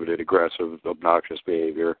exhibited aggressive, obnoxious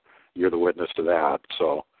behavior. You're the witness to that.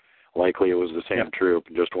 So likely it was the same troop,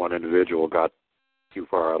 and just one individual got too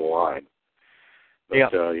far out of line.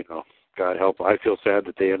 But God help. I feel sad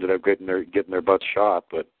that they ended up getting their butts shot.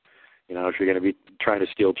 But if you're going to be trying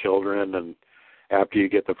to steal children, and after you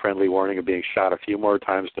get the friendly warning of being shot a few more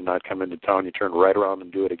times to not come into town, you turn right around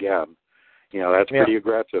and do it again. That's pretty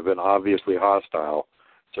aggressive and obviously hostile.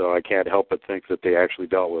 So I can't help but think that they actually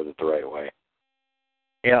dealt with it the right way.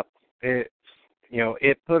 Yep.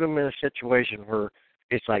 It put them in a situation where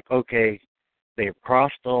it's like, okay, they've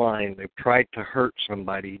crossed the line, they've tried to hurt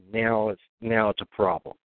somebody, now it's a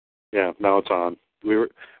problem. Yeah, now it's on. We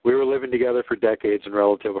were living together for decades in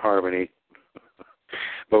relative harmony.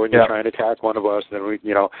 But when you're trying to attack one of us, then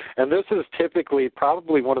and this is typically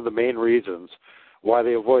probably one of the main reasons why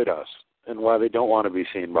they avoid us and why they don't want to be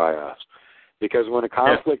seen by us. Because when a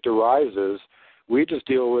conflict arises, we just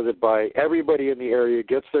deal with it by everybody in the area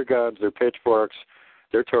gets their guns, their pitchforks,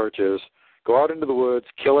 their torches, go out into the woods,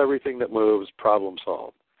 kill everything that moves, problem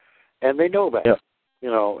solved. And they know that. Yeah.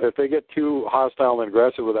 If they get too hostile and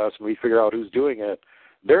aggressive with us and we figure out who's doing it,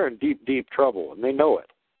 they're in deep, deep trouble, and they know it.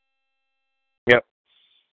 Yep.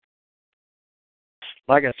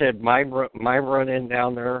 Like I said, my run-in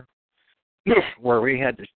down there where we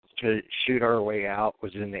had to shoot our way out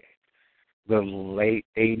was in the late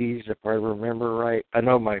 80s, if I remember right. I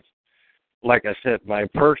know like I said, my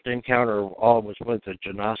first encounter was with the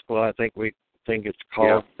Janoskla, I think it's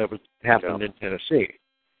called, that happened in Tennessee.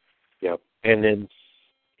 Yep. And then,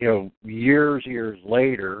 years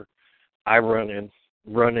later, I run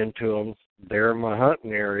into them there in my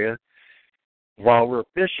hunting area while we're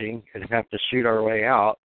fishing and have to shoot our way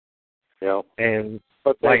out. Yeah.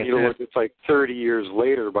 But then, it's like 30 years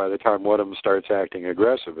later by the time one of them starts acting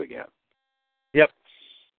aggressive again. Yep.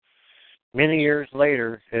 Many years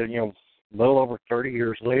later, a little over 30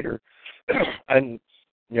 years later, and,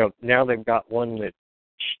 now they've got one that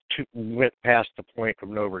went past the point of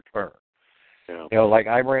no return. Yeah. Like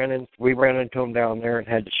we ran into them down there and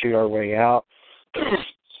had to shoot our way out.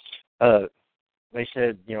 They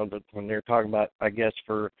said, that when they're talking about, I guess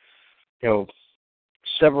for,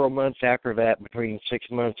 several months after that, between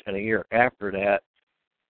 6 months and a year after that,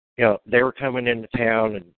 they were coming into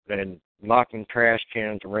town and knocking trash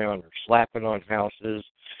cans around or slapping on houses.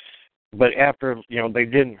 But after, they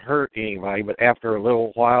didn't hurt anybody, but after a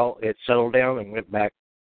little while, it settled down and went back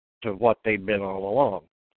to what they'd been all along.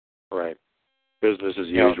 Right. Business as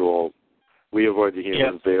usual. We avoid the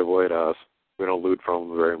humans, they avoid us. We don't loot from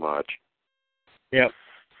them very much. Yep.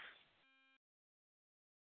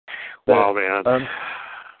 Wow, man.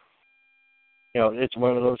 It's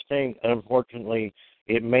one of those things. Unfortunately,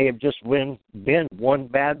 it may have just been one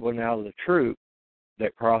bad one out of the troop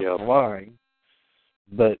that crossed the line,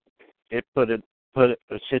 but it put a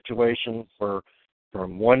situation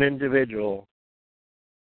from one individual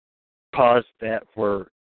caused that where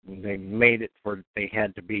they made it where they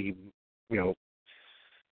had to be,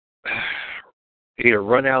 either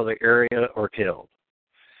run out of the area or killed.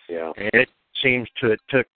 Yeah. And it seems it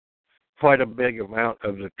took quite a big amount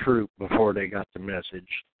of the troop before they got the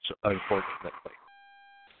message, unfortunately.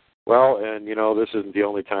 Well, and, this isn't the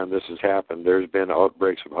only time this has happened. There's been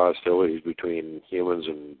outbreaks of hostilities between humans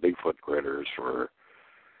and Bigfoot critters for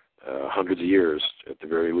hundreds of years, at the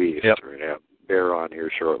very least. Yep. We're going to have Bear on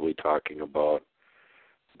here shortly talking about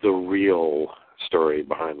the real story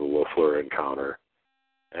behind the Lafleur encounter.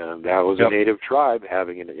 And that was a native tribe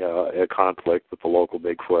having a conflict with the local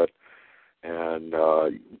Bigfoot. And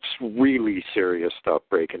it's really serious stuff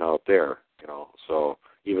breaking out there, so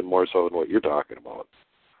even more so than what you're talking about.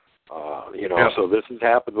 So this has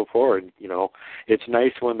happened before, and, it's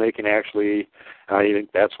nice when they can actually, I think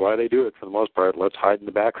that's why they do it for the most part. Let's hide in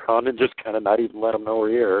the background and just kind of not even let them know we're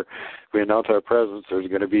here. If we announce our presence, there's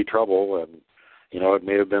going to be trouble, and, it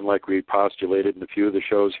may have been like we postulated in a few of the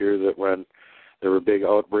shows here that when there were big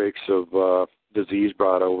outbreaks of disease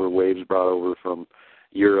waves brought over from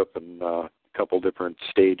Europe and a couple different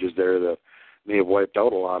stages there that may have wiped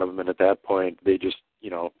out a lot of them, and at that point they just,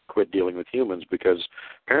 quit dealing with humans because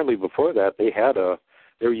apparently before that they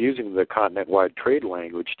were using the continent-wide trade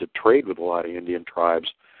language to trade with a lot of Indian tribes,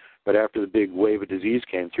 but after the big wave of disease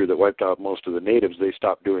came through that wiped out most of the natives, they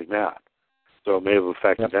stopped doing that. So it may have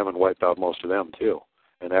affected them and wiped out most of them too,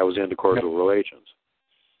 and that was into cordial relations.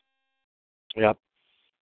 Yeah.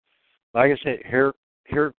 Like I said, here,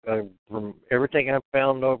 from everything I've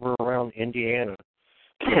found over around Indiana,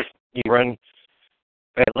 you run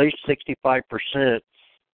at least 65%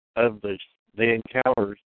 of the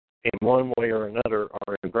encounters in one way or another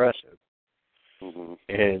are aggressive. Mm-hmm.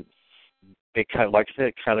 And it kind of, like I said,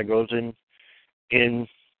 it kind of goes in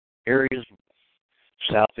areas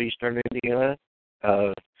southeastern Indiana.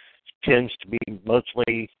 Tends to be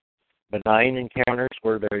mostly benign encounters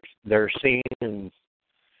where they're seen and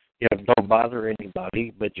don't bother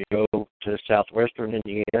anybody. But you go to southwestern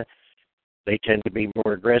Indiana, they tend to be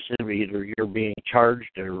more aggressive. Either you're being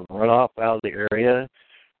charged or run off out of the area,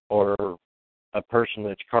 or a person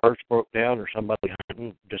that's car's broke down or somebody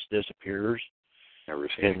hunting just disappears. Never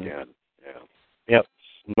seen again. Yeah. Yep.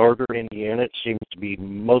 Northern Indiana, it seems to be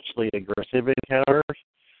mostly aggressive encounters.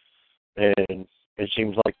 And it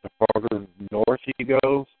seems like the farther north you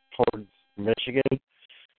go toward Michigan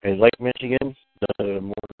and Lake Michigan, the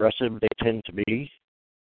more aggressive they tend to be.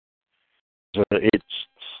 So it's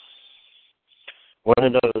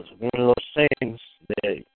one of those things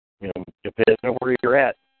that, depending on where you're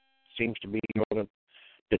at, seems to be going to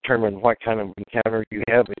determine what kind of encounter you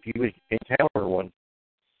have if you encounter one.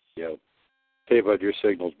 Yeah. Hey, bud, your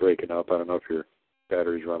signal's breaking up. I don't know if your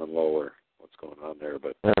battery's running low or what's going on there,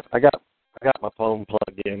 but I got my phone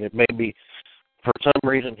plugged in. It may be, for some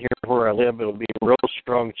reason here where I live, it'll be a real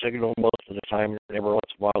strong signal most of the time, and every once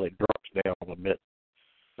in a while it drops down a bit.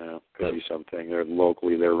 Yeah, could be something they're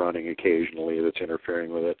running occasionally that's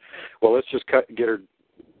interfering with it. Well, let's just cut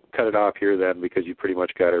it off here then, because you pretty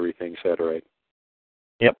much got everything said right.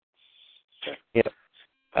 Yep. Okay. Yep.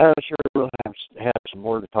 I'm sure we'll have some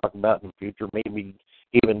more to talk about in the future. Maybe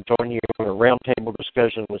even join you in a roundtable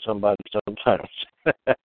discussion with somebody sometimes.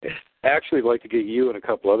 Actually, I'd like to get you and a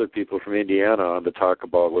couple other people from Indiana on to talk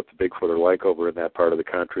about what the Bigfoot are like over in that part of the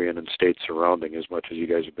country and in states surrounding, as much as you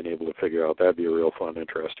guys have been able to figure out. That'd be a real fun,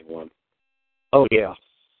 interesting one. Oh, yeah.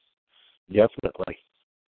 Definitely.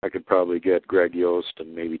 I could probably get Greg Yost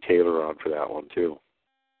and maybe Taylor on for that one, too.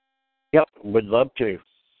 Yep, would love to.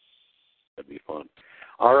 That'd be fun.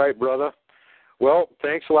 All right, brother. Well,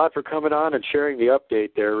 thanks a lot for coming on and sharing the update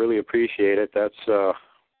there. Really appreciate it. That's,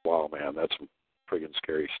 wow, man, that's friggin'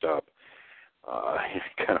 scary stuff. I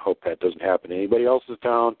kind of hope that doesn't happen in anybody else's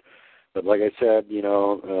town. But like I said, never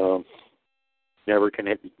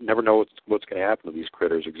know what's going to happen to these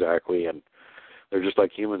critters exactly, and they're just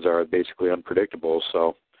like humans are, basically unpredictable.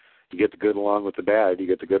 So you get the good along with the bad. You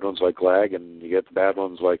get the good ones like Glag, and you get the bad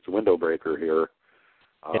ones like the window breaker here.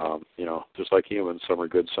 Just like humans, some are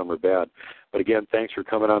good, some are bad. But again, thanks for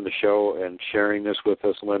coming on the show and sharing this with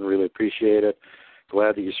us, Lynn. Really appreciate it.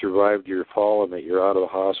 Glad that you survived your fall and that you're out of the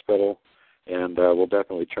hospital. And we'll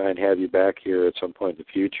definitely try and have you back here at some point in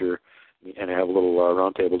the future and have a little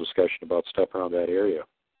roundtable discussion about stuff around that area.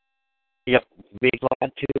 Yep, be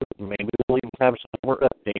glad to. Maybe we'll even have some more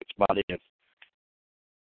updates about it.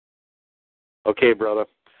 Okay, brother.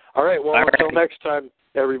 All right, well, until next time,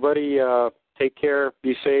 everybody, take care,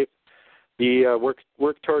 be safe,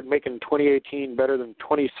 work toward making 2018 better than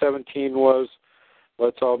 2017 was.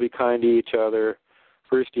 Let's all be kind to each other.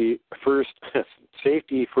 Safety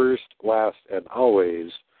first, last, and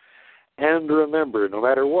always. And remember, no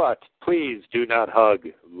matter what, please do not hug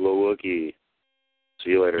the Wookiee.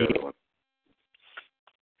 See you later, everyone.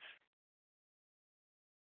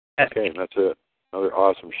 Okay, that's it. Another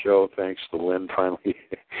awesome show. Thanks to Lynn finally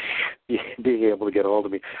being able to get a hold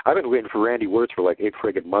of me. I've been waiting for Randy Wirtz for like 8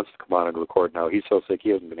 friggin' months to come on and record now. He's so sick he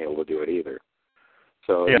hasn't been able to do it either.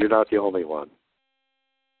 So You're not the only one.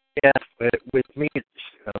 Yeah, with me, it's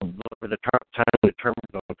for the time determined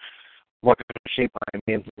on what kind of shape I'm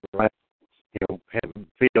in, right?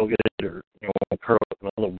 Feel good or curl up in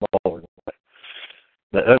a little ball or what.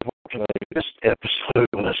 But unfortunately, this episode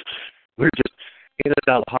was we're just in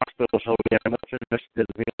and out of the hospital, so nothing just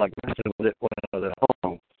didn't feel like messing with it when I was at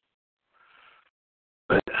home.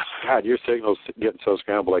 But God, your signal's getting so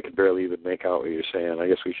scrambled I could barely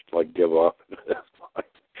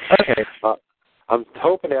Okay. I'm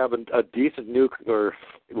hoping to have a decent new or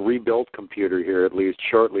rebuilt computer here at least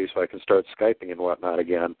shortly, so I can start Skyping and whatnot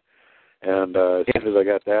again. And as soon as I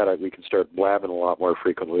got that, we can start blabbing a lot more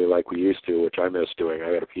frequently like we used to, which I miss doing.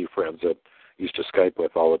 I got a few friends that used to Skype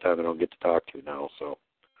with all the time I don't get to talk to now. So.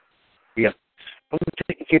 Yeah. I'm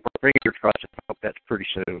going to keep our fingers crossed. I hope that's pretty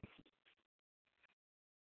soon.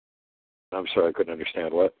 I'm sorry, I couldn't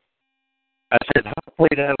understand what. I said, hopefully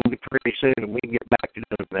that'll be pretty soon, and we can get back to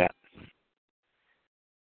doing that.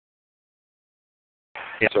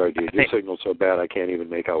 Yeah. Sorry, dude. Your signal's so bad I can't even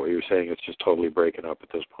make out what you're saying. It's just totally breaking up at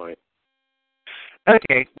this point.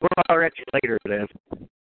 Okay. We'll holler at you later then.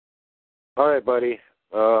 All right, buddy.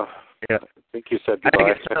 Yeah. I think you said I goodbye.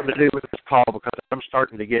 think it's something to do with this call because I'm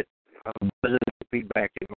starting to get positive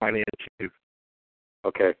feedback in my end, too.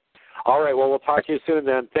 Okay. All right. Well, we'll talk to you soon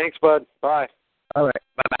then. Thanks, bud. Bye. All right.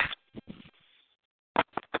 Bye-bye.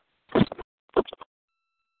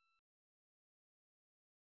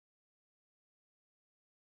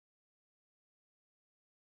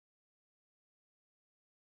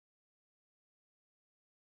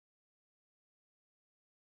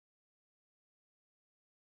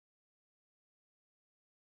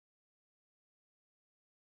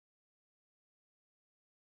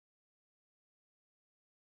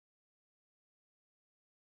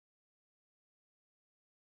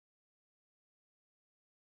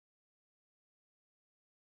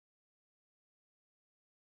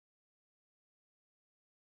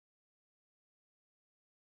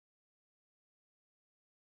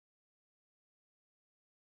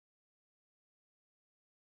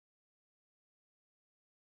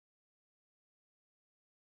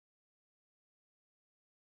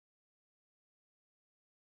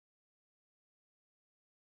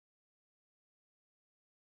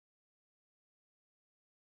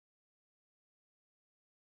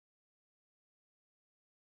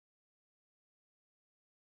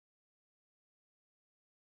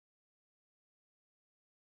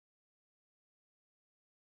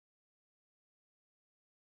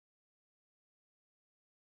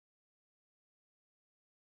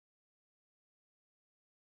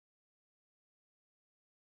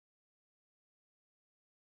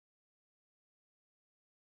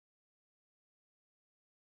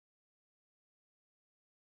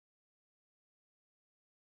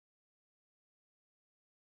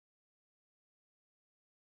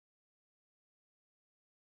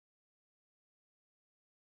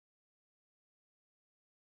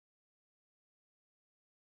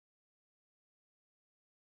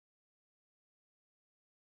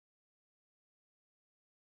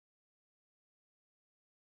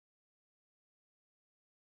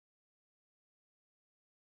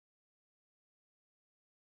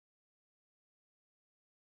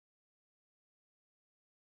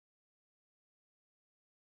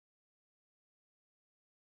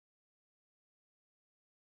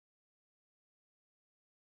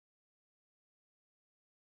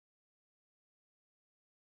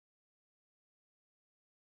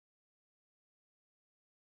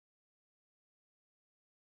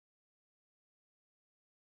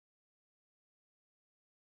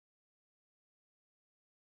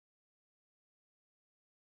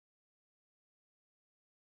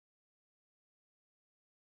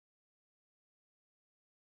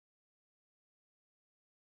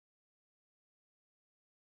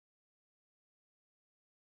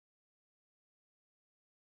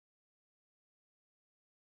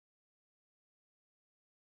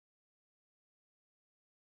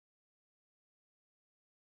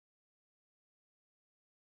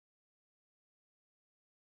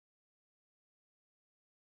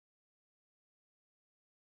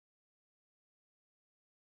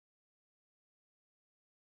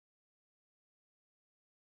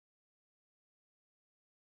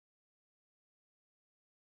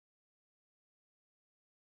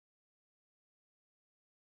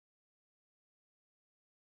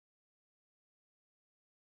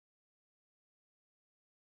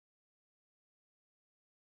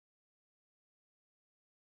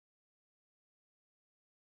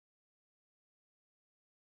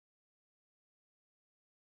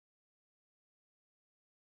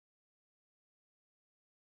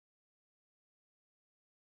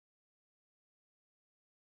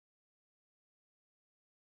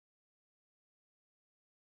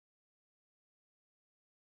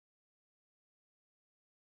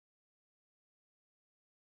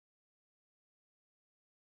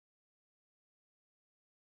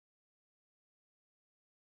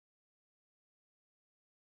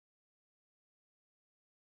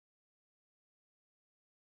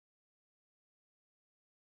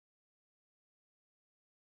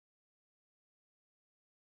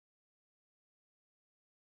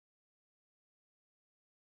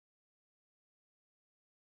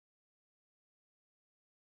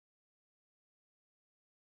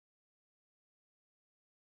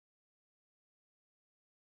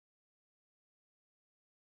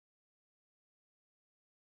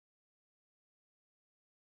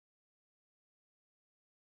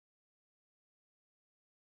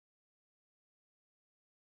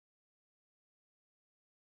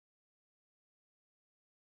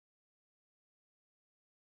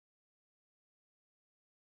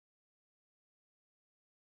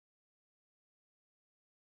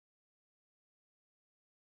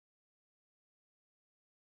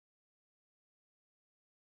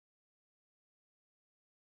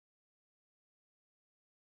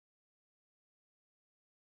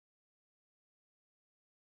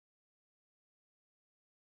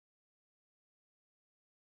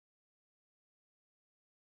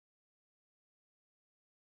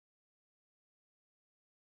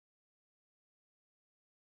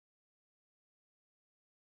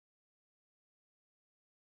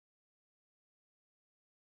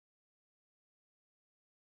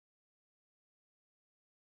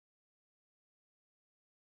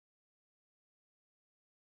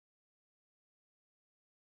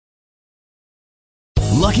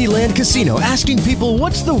 Lucky Land Casino, asking people,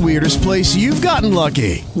 what's the weirdest place you've gotten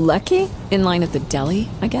lucky? Lucky? In line at the deli,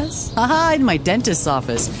 I guess? Aha, in my dentist's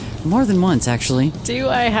office. More than once, actually. Do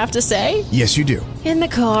I have to say? Yes, you do. In the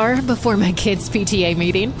car before my kids' PTA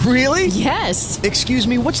meeting. Really? Yes. Excuse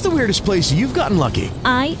me, what's the weirdest place you've gotten lucky?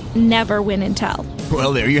 I never win and tell.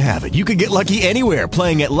 Well, there you have it. You can get lucky anywhere,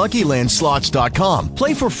 playing at LuckyLandSlots.com.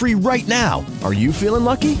 Play for free right now. Are you feeling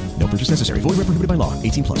lucky? No purchase necessary. Void where prohibited by law.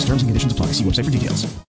 18+. Terms and conditions apply. See website for details.